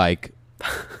like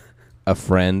a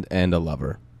friend and a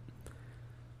lover.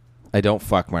 I don't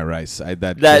fuck my rice.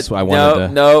 That's why I wanted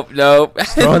to. No.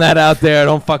 Throwing that out there. I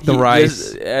don't fuck the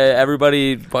rice.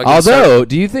 Everybody fucking. Although,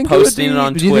 do you think posting it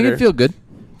on Twitter? Do you think it'd feel good?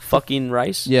 Fucking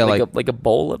rice? Yeah, like a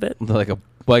bowl of it. Like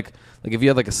if you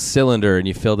had like a cylinder and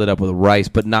you filled it up with rice,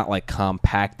 but not like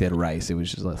compacted rice. It was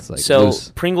just like so loose.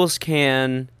 Pringles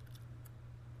can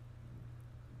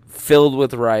filled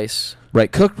with rice. Right,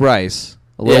 cooked rice,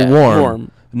 a little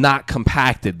warm. Not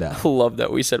compacted, though. I love that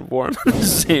we said warm at the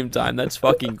same time. That's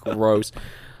fucking gross.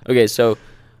 Okay, so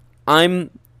let me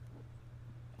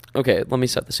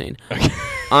set the scene. Okay.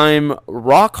 I'm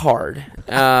rock hard.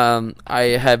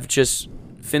 I have just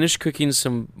finished cooking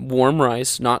some warm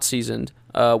rice, not seasoned,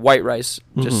 white rice,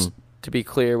 just to be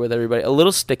clear with everybody. A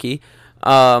little sticky.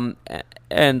 And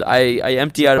I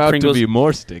empty out a Pringles. About to be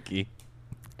more sticky.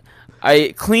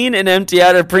 I clean and empty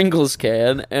out a Pringles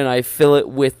can, and I fill it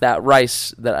with that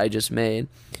rice that I just made.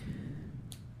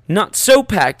 Not so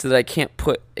packed that I can't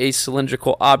put a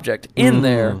cylindrical object in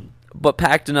there, but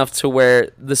packed enough to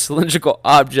where the cylindrical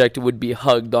object would be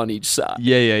hugged on each side.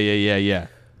 Yeah.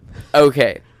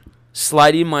 Okay.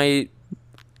 Sliding my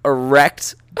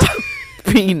erect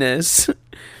penis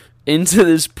into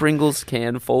this Pringles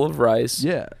can full of rice.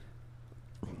 Yeah.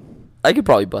 I could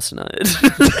probably bust a nut.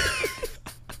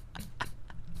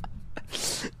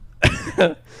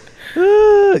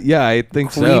 Yeah, I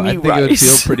think so. I think it would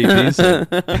feel pretty decent.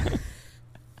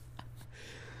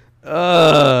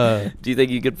 Do you think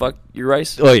you could fuck your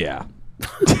rice? Oh, yeah.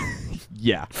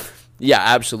 Yeah. Yeah,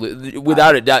 absolutely.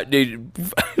 Without a doubt, dude.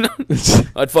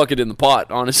 I'd fuck it in the pot,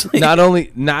 honestly. Not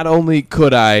only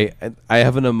could I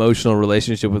have an emotional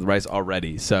relationship with rice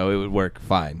already, so it would work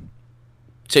fine.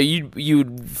 So you'd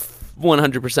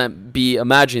 100% be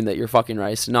imagining that you're fucking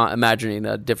rice, not imagining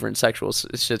a different sexual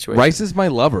situation. Rice is my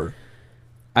lover.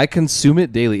 I consume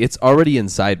it daily. It's already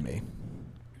inside me.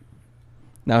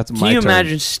 Now it's my turn. Can you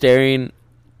imagine staring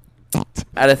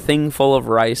at a thing full of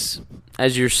rice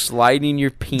as you're sliding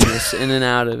your penis in and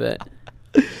out of it?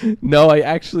 No, I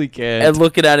actually can't. And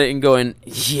looking at it and going,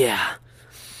 yeah,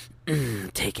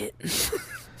 take it.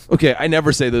 Okay, I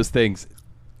never say those things,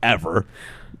 ever.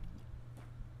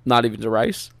 Not even to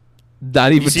rice?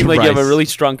 Not even you seem to like rice. you have a really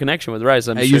strong connection with rice.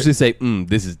 I usually say,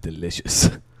 this is delicious.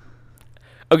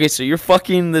 Okay, so you're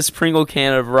fucking this Pringle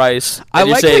can of rice. I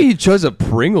like how you chose a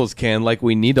Pringles can like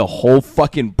we need a whole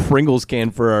fucking Pringles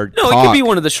can for our No, talk. it could be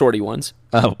one of the shorty ones.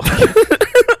 Oh.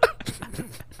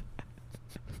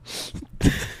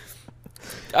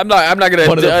 I'm not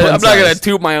gonna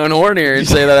toot my own horn here and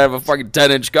say that I have a fucking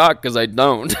 10-inch cock because I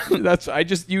don't.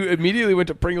 You immediately went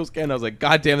to Pringles can. I was like,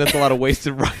 God damn, that's a lot of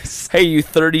wasted rice. Hey, you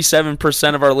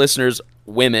 37% of our listeners,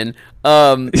 women.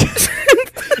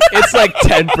 It's like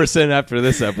 10% after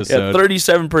this episode. Yeah,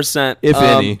 37%, if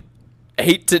any.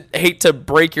 Hate to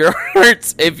break your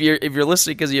hearts if you're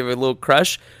listening because you have a little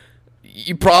crush.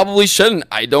 You probably shouldn't.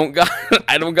 I don't got a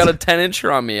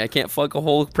 10-incher on me. I can't fuck a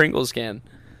whole Pringles can.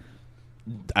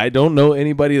 I don't know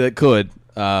anybody that could.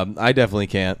 I definitely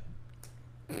can't.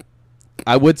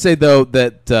 I would say though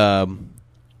that.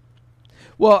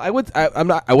 Well, I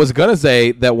was gonna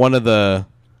say that one of the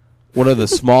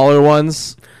smaller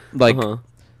ones, like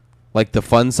the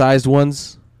fun-sized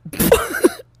ones,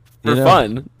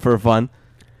 for fun.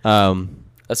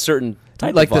 A certain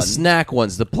type like of fun. the snack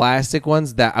ones, the plastic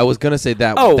ones. That I was gonna say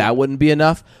that that wouldn't be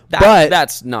enough, but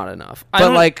that's not enough.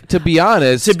 But like to be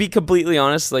honest, to be completely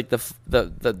honest, like the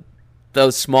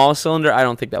small cylinder, I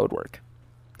don't think that would work.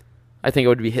 I think it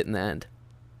would be hitting the end.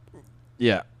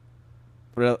 Yeah.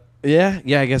 Yeah,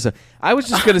 I guess so. I was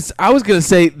gonna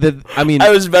say that. I mean, I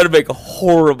was about to make a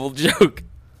horrible joke.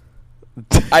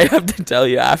 I have to tell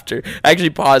you after.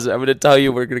 Actually, pause it. I'm going to tell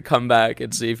you. We're going to come back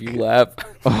and see if you laugh.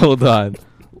 Hold on.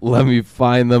 Let me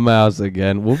find the mouse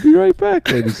again. We'll be right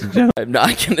back, ladies and gentlemen. I'm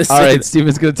not going to say All right,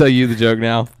 Steven's going to tell you the joke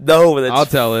now. No, I'll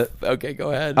tell it. Okay,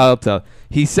 go ahead. I'll tell.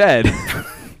 He said...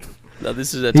 No,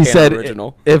 this is a Tanner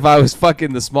original. If I was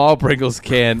fucking the small Pringles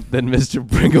can, then Mr.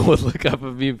 Pringle would look up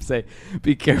at me and say,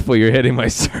 "Be careful, you're hitting my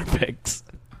cervix."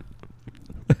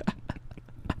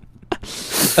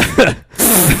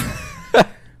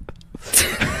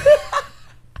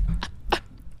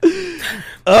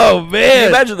 Oh Can you man!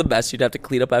 imagine the mess you'd have to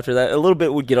clean up after that? A little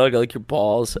bit would get on like your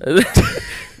balls.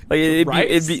 Rice?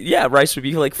 Rice would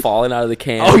be like falling out of the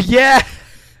can. Oh yeah!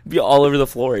 Be all over the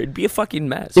floor. It'd be a fucking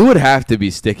mess. It would have to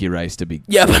be sticky rice to be.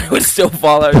 Yeah, but it would still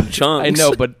fall out in chunks. I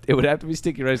know, but it would have to be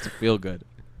sticky rice to feel good.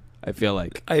 I feel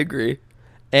like. I agree.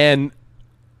 And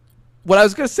what I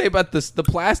was gonna say about the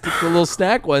plastic, the little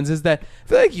snack ones, is that I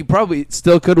feel like you probably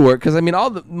still could work because I mean,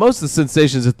 most of the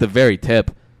sensations at the very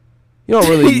tip. You don't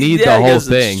really need the whole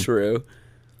thing. That's true.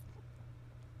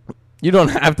 You don't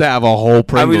have to have a whole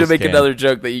Pringles I'm going to make can. another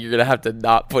joke that you're going to have to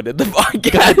not put in the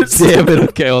podcast. God damn it.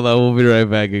 Okay, hold on. We'll be right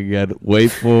back again. Wait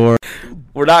for...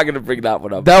 We're not going to bring that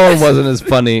one up. That one wasn't as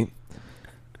funny.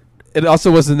 It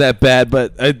also wasn't that bad,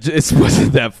 but it just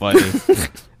wasn't that funny.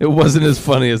 It wasn't as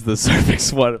funny as the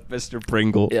Cervix one of Mr.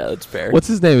 Pringle. Yeah, that's fair. What's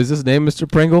his name? Is his name Mr.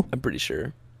 Pringle? I'm pretty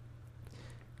sure.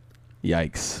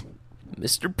 Yikes.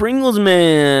 Mr. Pringles,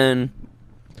 man.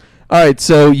 All right,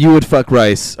 so you would fuck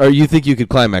rice, or you think you could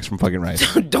climax from fucking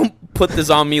rice? Don't put this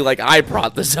on me like I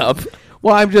brought this up.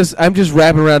 Well, I'm just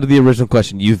wrapping around to the original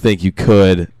question. You think you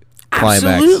could climax?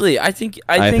 Absolutely. I think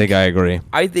I agree.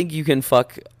 I think you can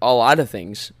fuck a lot of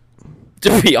things.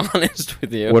 To be honest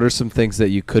with you. What are some things that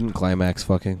you couldn't climax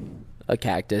fucking? A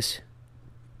cactus.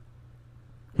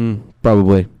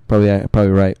 Probably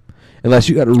right. Unless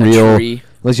you got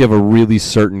unless you have a really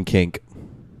certain kink.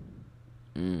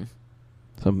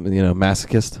 Some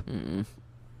masochist.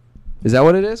 Is that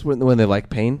what it is when they like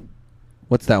pain?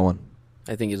 What's that one?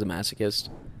 I think he's a masochist.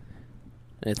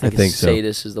 And I think a so.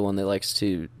 sadist is the one that likes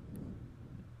to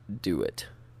do it.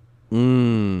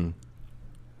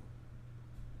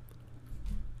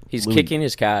 He's kicking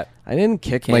his cat. I didn't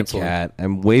kick Cancel my him. cat.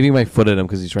 I'm waving my foot at him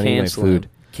because he's trying to eat my food.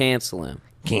 Cancel him.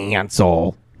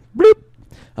 Cancel.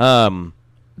 Bloop.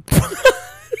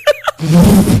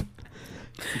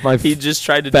 He just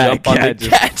tried to fat jump on the just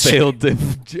cat tree. failed to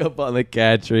jump on the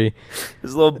cat tree.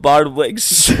 His little bottom leg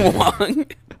swung.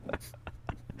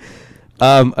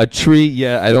 A tree,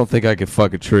 yeah, I don't think I could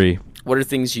fuck a tree. What are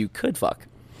things you could fuck?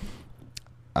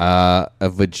 A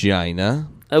vagina.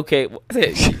 Okay.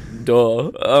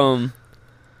 Duh.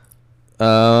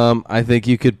 I think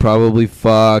you could probably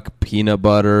fuck peanut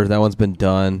butter. That one's been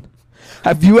done.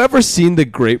 Have you ever seen the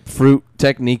Grapefruit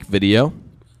Technique video?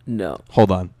 No.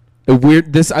 Hold on. I'm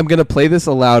gonna play this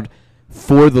aloud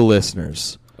for the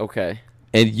listeners. Okay.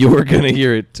 And you're gonna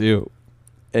hear it too.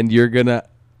 And you're gonna...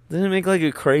 Doesn't it make like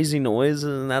a crazy noise?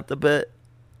 Isn't that the bit?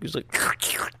 He's like...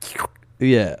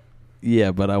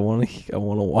 Yeah, but I wanna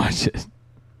watch it.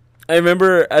 I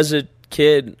remember as a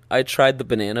kid, I tried the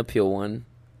banana peel one.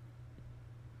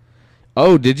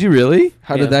 Oh, did you really?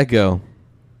 How did that go?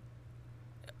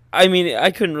 I mean,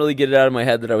 I couldn't really get it out of my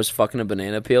head that I was fucking a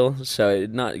banana peel, so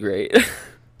not great.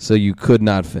 So you could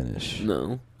not finish.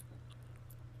 No.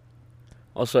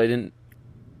 Also, I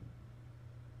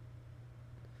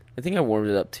think I warmed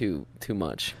it up too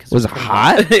much. Was it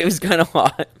hot? It was kind of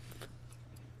hot.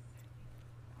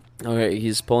 Okay,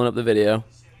 he's pulling up the video.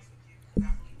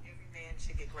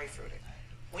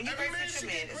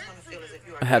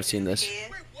 I have seen this.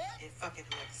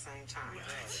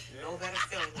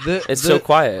 It's so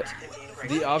quiet.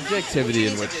 The objectivity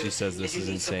in which she says this is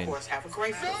insane.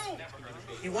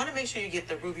 You want to make sure you get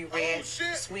the ruby red,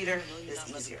 sweeter, it's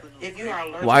easier. If you are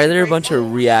allergic Why are there a bunch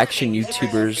of reaction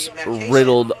YouTubers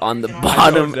riddled on the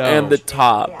bottom and the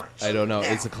top? I don't know.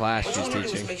 It's a class she's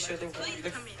teaching. Make sure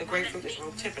the grapefruit is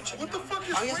room temperature.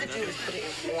 All you have to do is put it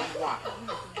in warm water.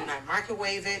 Do not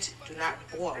microwave it. Do not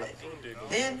boil it.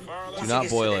 Then, once it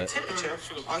gets to that temperature,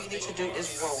 all you need to do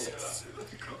is roll it.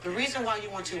 The reason why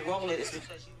you want to roll it is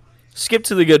because you... Skip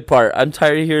to the good part. I'm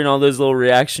tired of hearing all those little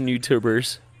reaction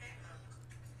YouTubers.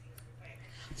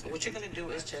 So what you're going to do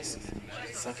is just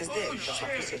suck his dick. That's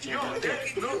what you said you're going to do.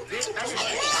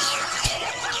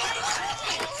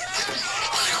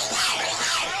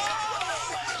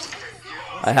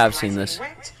 I have seen this.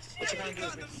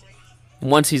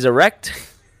 Once he's erect.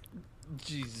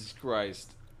 Jesus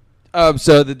Christ.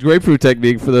 So the grapefruit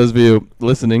technique, for those of you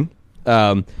listening,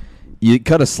 you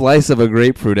cut a slice of a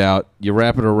grapefruit out, you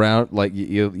wrap it around, like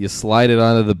you slide it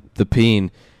onto the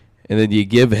peen, and then you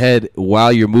give head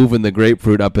while you're moving the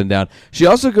grapefruit up and down. She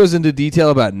also goes into detail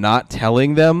about not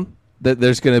telling them that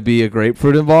there's going to be a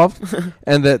grapefruit involved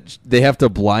and that they have to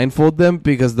blindfold them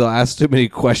because they'll ask too many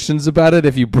questions about it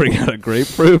if you bring out a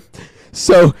grapefruit.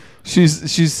 So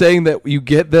she's saying that you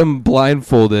get them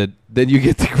blindfolded, then you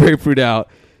get the grapefruit out,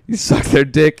 you suck their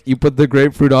dick, you put the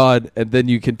grapefruit on, and then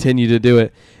you continue to do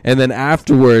it. And then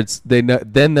afterwards, then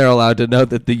they're allowed to know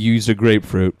that they use a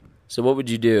grapefruit. So what would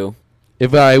you do?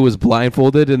 If I was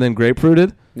blindfolded and then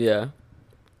grapefruited? Yeah.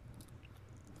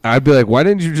 I'd be like, why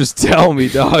didn't you just tell me,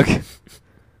 dog?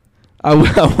 I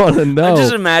want to know. I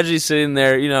just imagine you sitting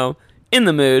there, in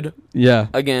the mood. Yeah.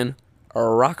 Again,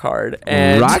 rock hard.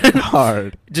 And rock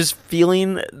hard. Just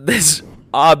feeling this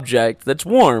object that's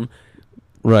warm.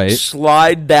 Right.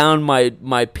 Slide down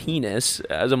my penis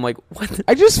as I'm like, what?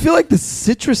 I just feel like the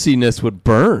citrusiness would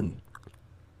burn.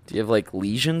 Do you have like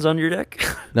lesions on your dick?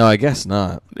 No, I guess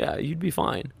not. Yeah, you'd be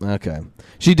fine. Okay.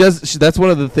 She does. That's one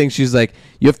of the things she's like,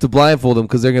 you have to blindfold them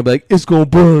because they're going to be like, it's going to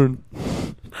burn.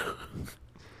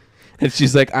 And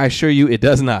she's like, I assure you it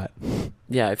does not.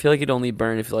 Yeah, I feel like it'd only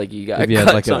burn if like you got if you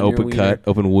had like an open cut,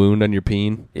 open wound on your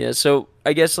peen. Yeah, so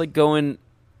I guess like going...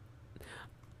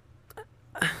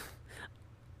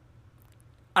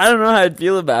 I don't know how I'd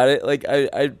feel about it. Like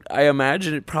I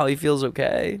imagine it probably feels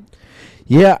okay.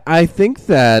 Yeah, I think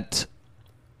that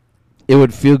it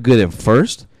would feel good at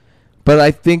first, but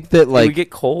I think that like it would get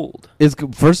cold. It's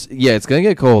gonna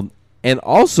get cold, and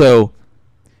also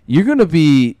you're gonna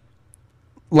be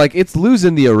like it's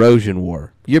losing the erosion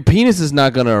war. Your penis is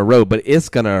not gonna erode, but it's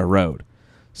gonna erode,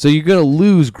 so you're gonna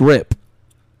lose grip.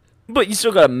 But you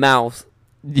still got a mouth.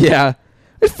 Yeah,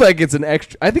 I feel like it's an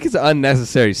extra. I think it's an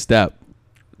unnecessary step.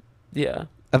 Yeah.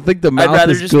 I think the mouth I'd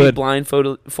rather is just good. be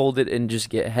blindfolded and just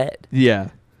get head. Yeah.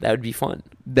 That would be fun.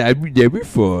 That'd be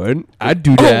fun. I'd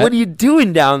do that. Oh, what are you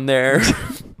doing down there?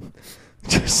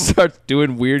 Just start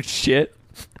doing weird shit.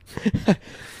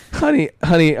 honey,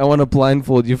 I want to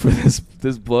blindfold you for this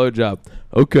blowjob.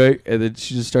 Okay. And then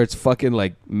she just starts fucking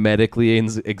like medically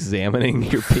examining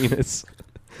your penis.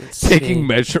 Taking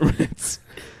measurements.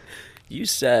 You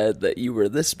said that you were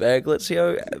this big. Let's see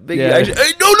how big Yeah. you actually...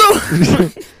 Hey, no!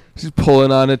 She's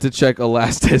pulling on it to check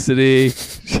elasticity.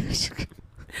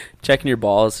 Checking your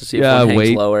balls to see if one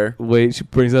hangs lower. Wait, she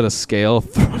brings out a scale,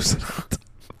 throws it out.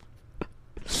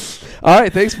 All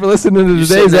right, thanks for listening to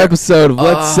today's episode of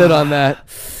Let's Sit on That.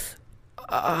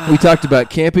 We talked about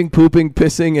camping, pooping,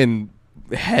 pissing, and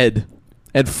head,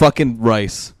 and fucking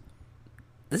rice.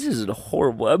 This is a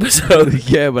horrible episode.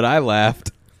 Yeah, but I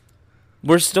laughed.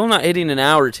 We're still not hitting an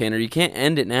hour, Tanner. You can't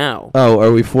end it now. Oh,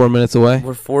 are we 4 minutes away?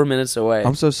 We're 4 minutes away.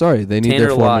 I'm so sorry. They need Tanner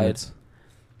their 4 lied. minutes.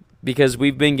 Because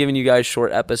we've been giving you guys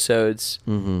short episodes.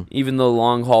 Mm-hmm. Even though the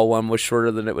long haul one was shorter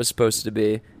than it was supposed to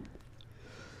be.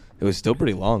 It was still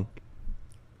pretty long.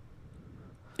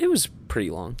 It was pretty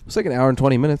long. It was like an hour and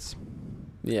 20 minutes.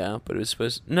 Yeah, but it was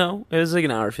supposed... No, it was like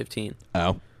an hour 15.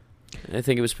 Oh. I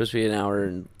think it was supposed to be an hour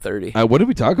and 30. What did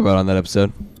we talk about on that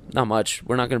episode? Not much.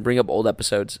 We're not going to bring up old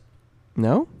episodes.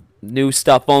 No? New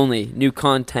stuff only. New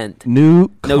content. No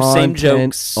same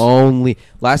jokes. Only.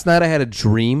 Last night I had a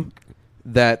dream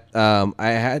that I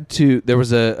had to... There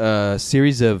was a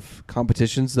series of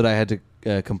competitions that I had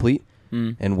to complete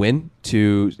and win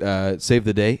to save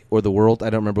the day or the world. I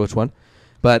don't remember which one.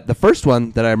 But the first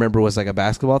one that I remember was like a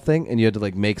basketball thing, and you had to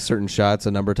like make certain shots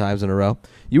a number of times in a row.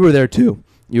 You were there too.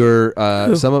 You were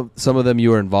some of them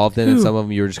you were involved in, and some of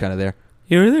them you were just kind of there.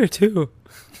 You were there too.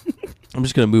 I'm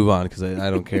just gonna move on because I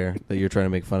don't care that you're trying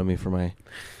to make fun of me for my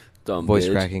Dumb voice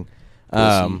bitch. cracking.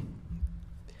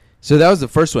 So that was the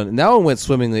first one. And that one went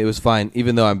swimmingly. It was fine,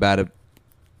 even though I'm bad at...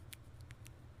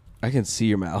 I can see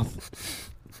your mouth.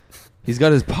 He's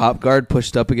got his pop guard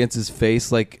pushed up against his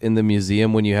face like in the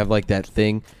museum when you have like that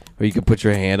thing where you can put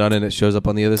your hand on it and it shows up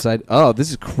on the other side. Oh, this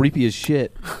is creepy as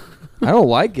shit. I don't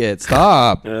like it.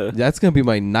 Stop. That's going to be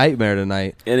my nightmare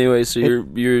tonight. Anyway, so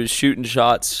you're shooting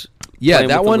shots. Yeah,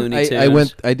 that one I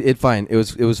went... I did fine. It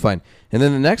was fine. And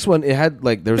then the next one, it had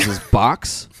like... There was this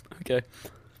box... Okay.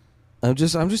 I'm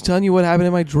just telling you what happened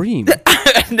in my dream.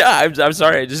 No, I'm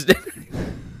sorry. I just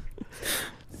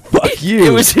Fuck you.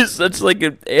 It was just such like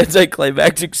an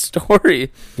anticlimactic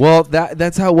story. Well,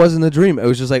 that's how it was in the dream. It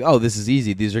was just like, oh, this is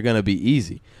easy. These are gonna be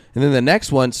easy. And then the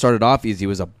next one started off easy. It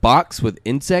was a box with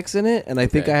insects in it, and I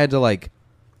think I had to like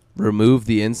remove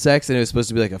the insects, and it was supposed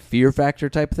to be like a fear factor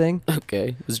type thing.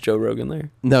 Okay. Was Joe Rogan there?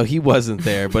 No, he wasn't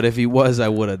there. But if he was, I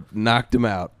would have knocked him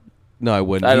out. No, I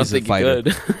wouldn't. I don't He's think a fighter. you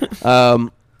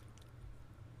could.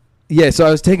 Yeah, so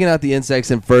I was taking out the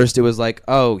insects, and first it was like,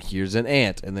 oh, here's an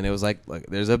ant. And then it was like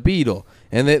there's a beetle.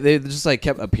 And they just like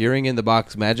kept appearing in the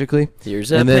box magically.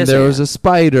 Here's a And then piss there ant. was a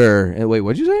spider. And wait,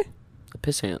 what'd you say? A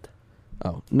piss ant.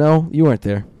 Oh, no, you weren't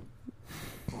there.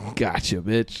 Gotcha,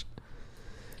 bitch.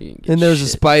 You can get And there was a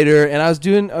shit. spider, and I was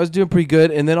doing pretty good.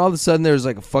 And then all of a sudden there was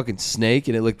like a fucking snake,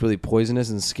 and it looked really poisonous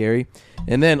and scary.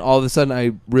 And then all of a sudden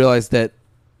I realized that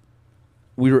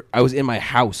I was in my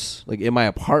house, like in my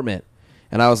apartment.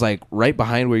 And I was like right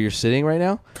behind where you're sitting right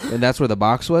now, and that's where the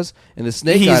box was. And the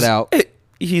snake got out.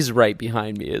 He's right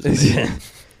behind me, isn't he?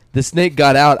 The snake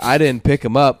got out. I didn't pick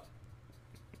him up,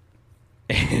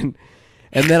 and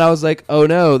And then I was like, oh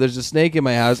no, there's a snake in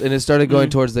my house. And it started going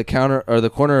towards the counter or the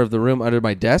corner of the room under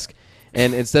my desk.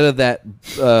 And instead of that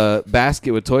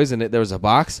basket with toys in it, there was a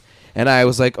box. And I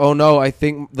was like, oh no, I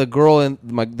think the girl and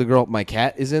my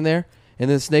cat is in there. And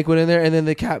then the snake went in there. And then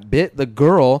the cat bit the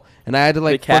girl. And I had to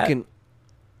like fucking.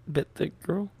 Bit the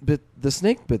girl? The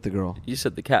snake bit the girl. You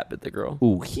said the cat bit the girl.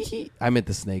 Ooh, I meant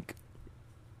the snake.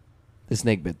 The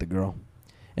snake bit the girl.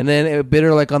 And then it bit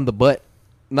her like on the butt.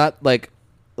 Not like,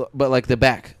 but like the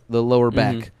back, the lower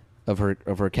back of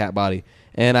her cat body.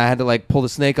 And I had to like pull the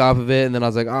snake off of it. And then I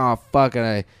was like, oh, fuck. And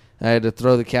I had to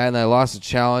throw the cat and I lost the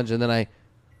challenge. And then I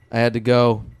had to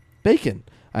go bacon.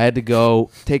 I had to go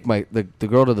take the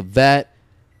girl to the vet.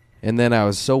 And then I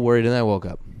was so worried and I woke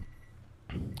up.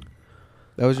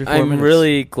 That was your 4 minutes. I'm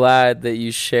really glad that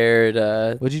you shared.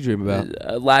 What'd you dream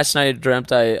about? Last night I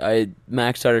dreamt I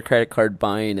maxed out a credit card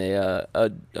buying a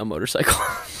motorcycle.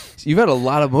 You've had a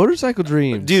lot of motorcycle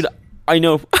dreams. Dude, I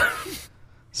know.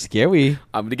 Scary.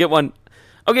 I'm going to get one.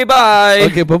 Okay, bye.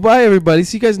 Okay, bye-bye, everybody.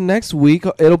 See you guys next week.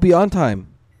 It'll be on time.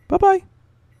 Bye-bye.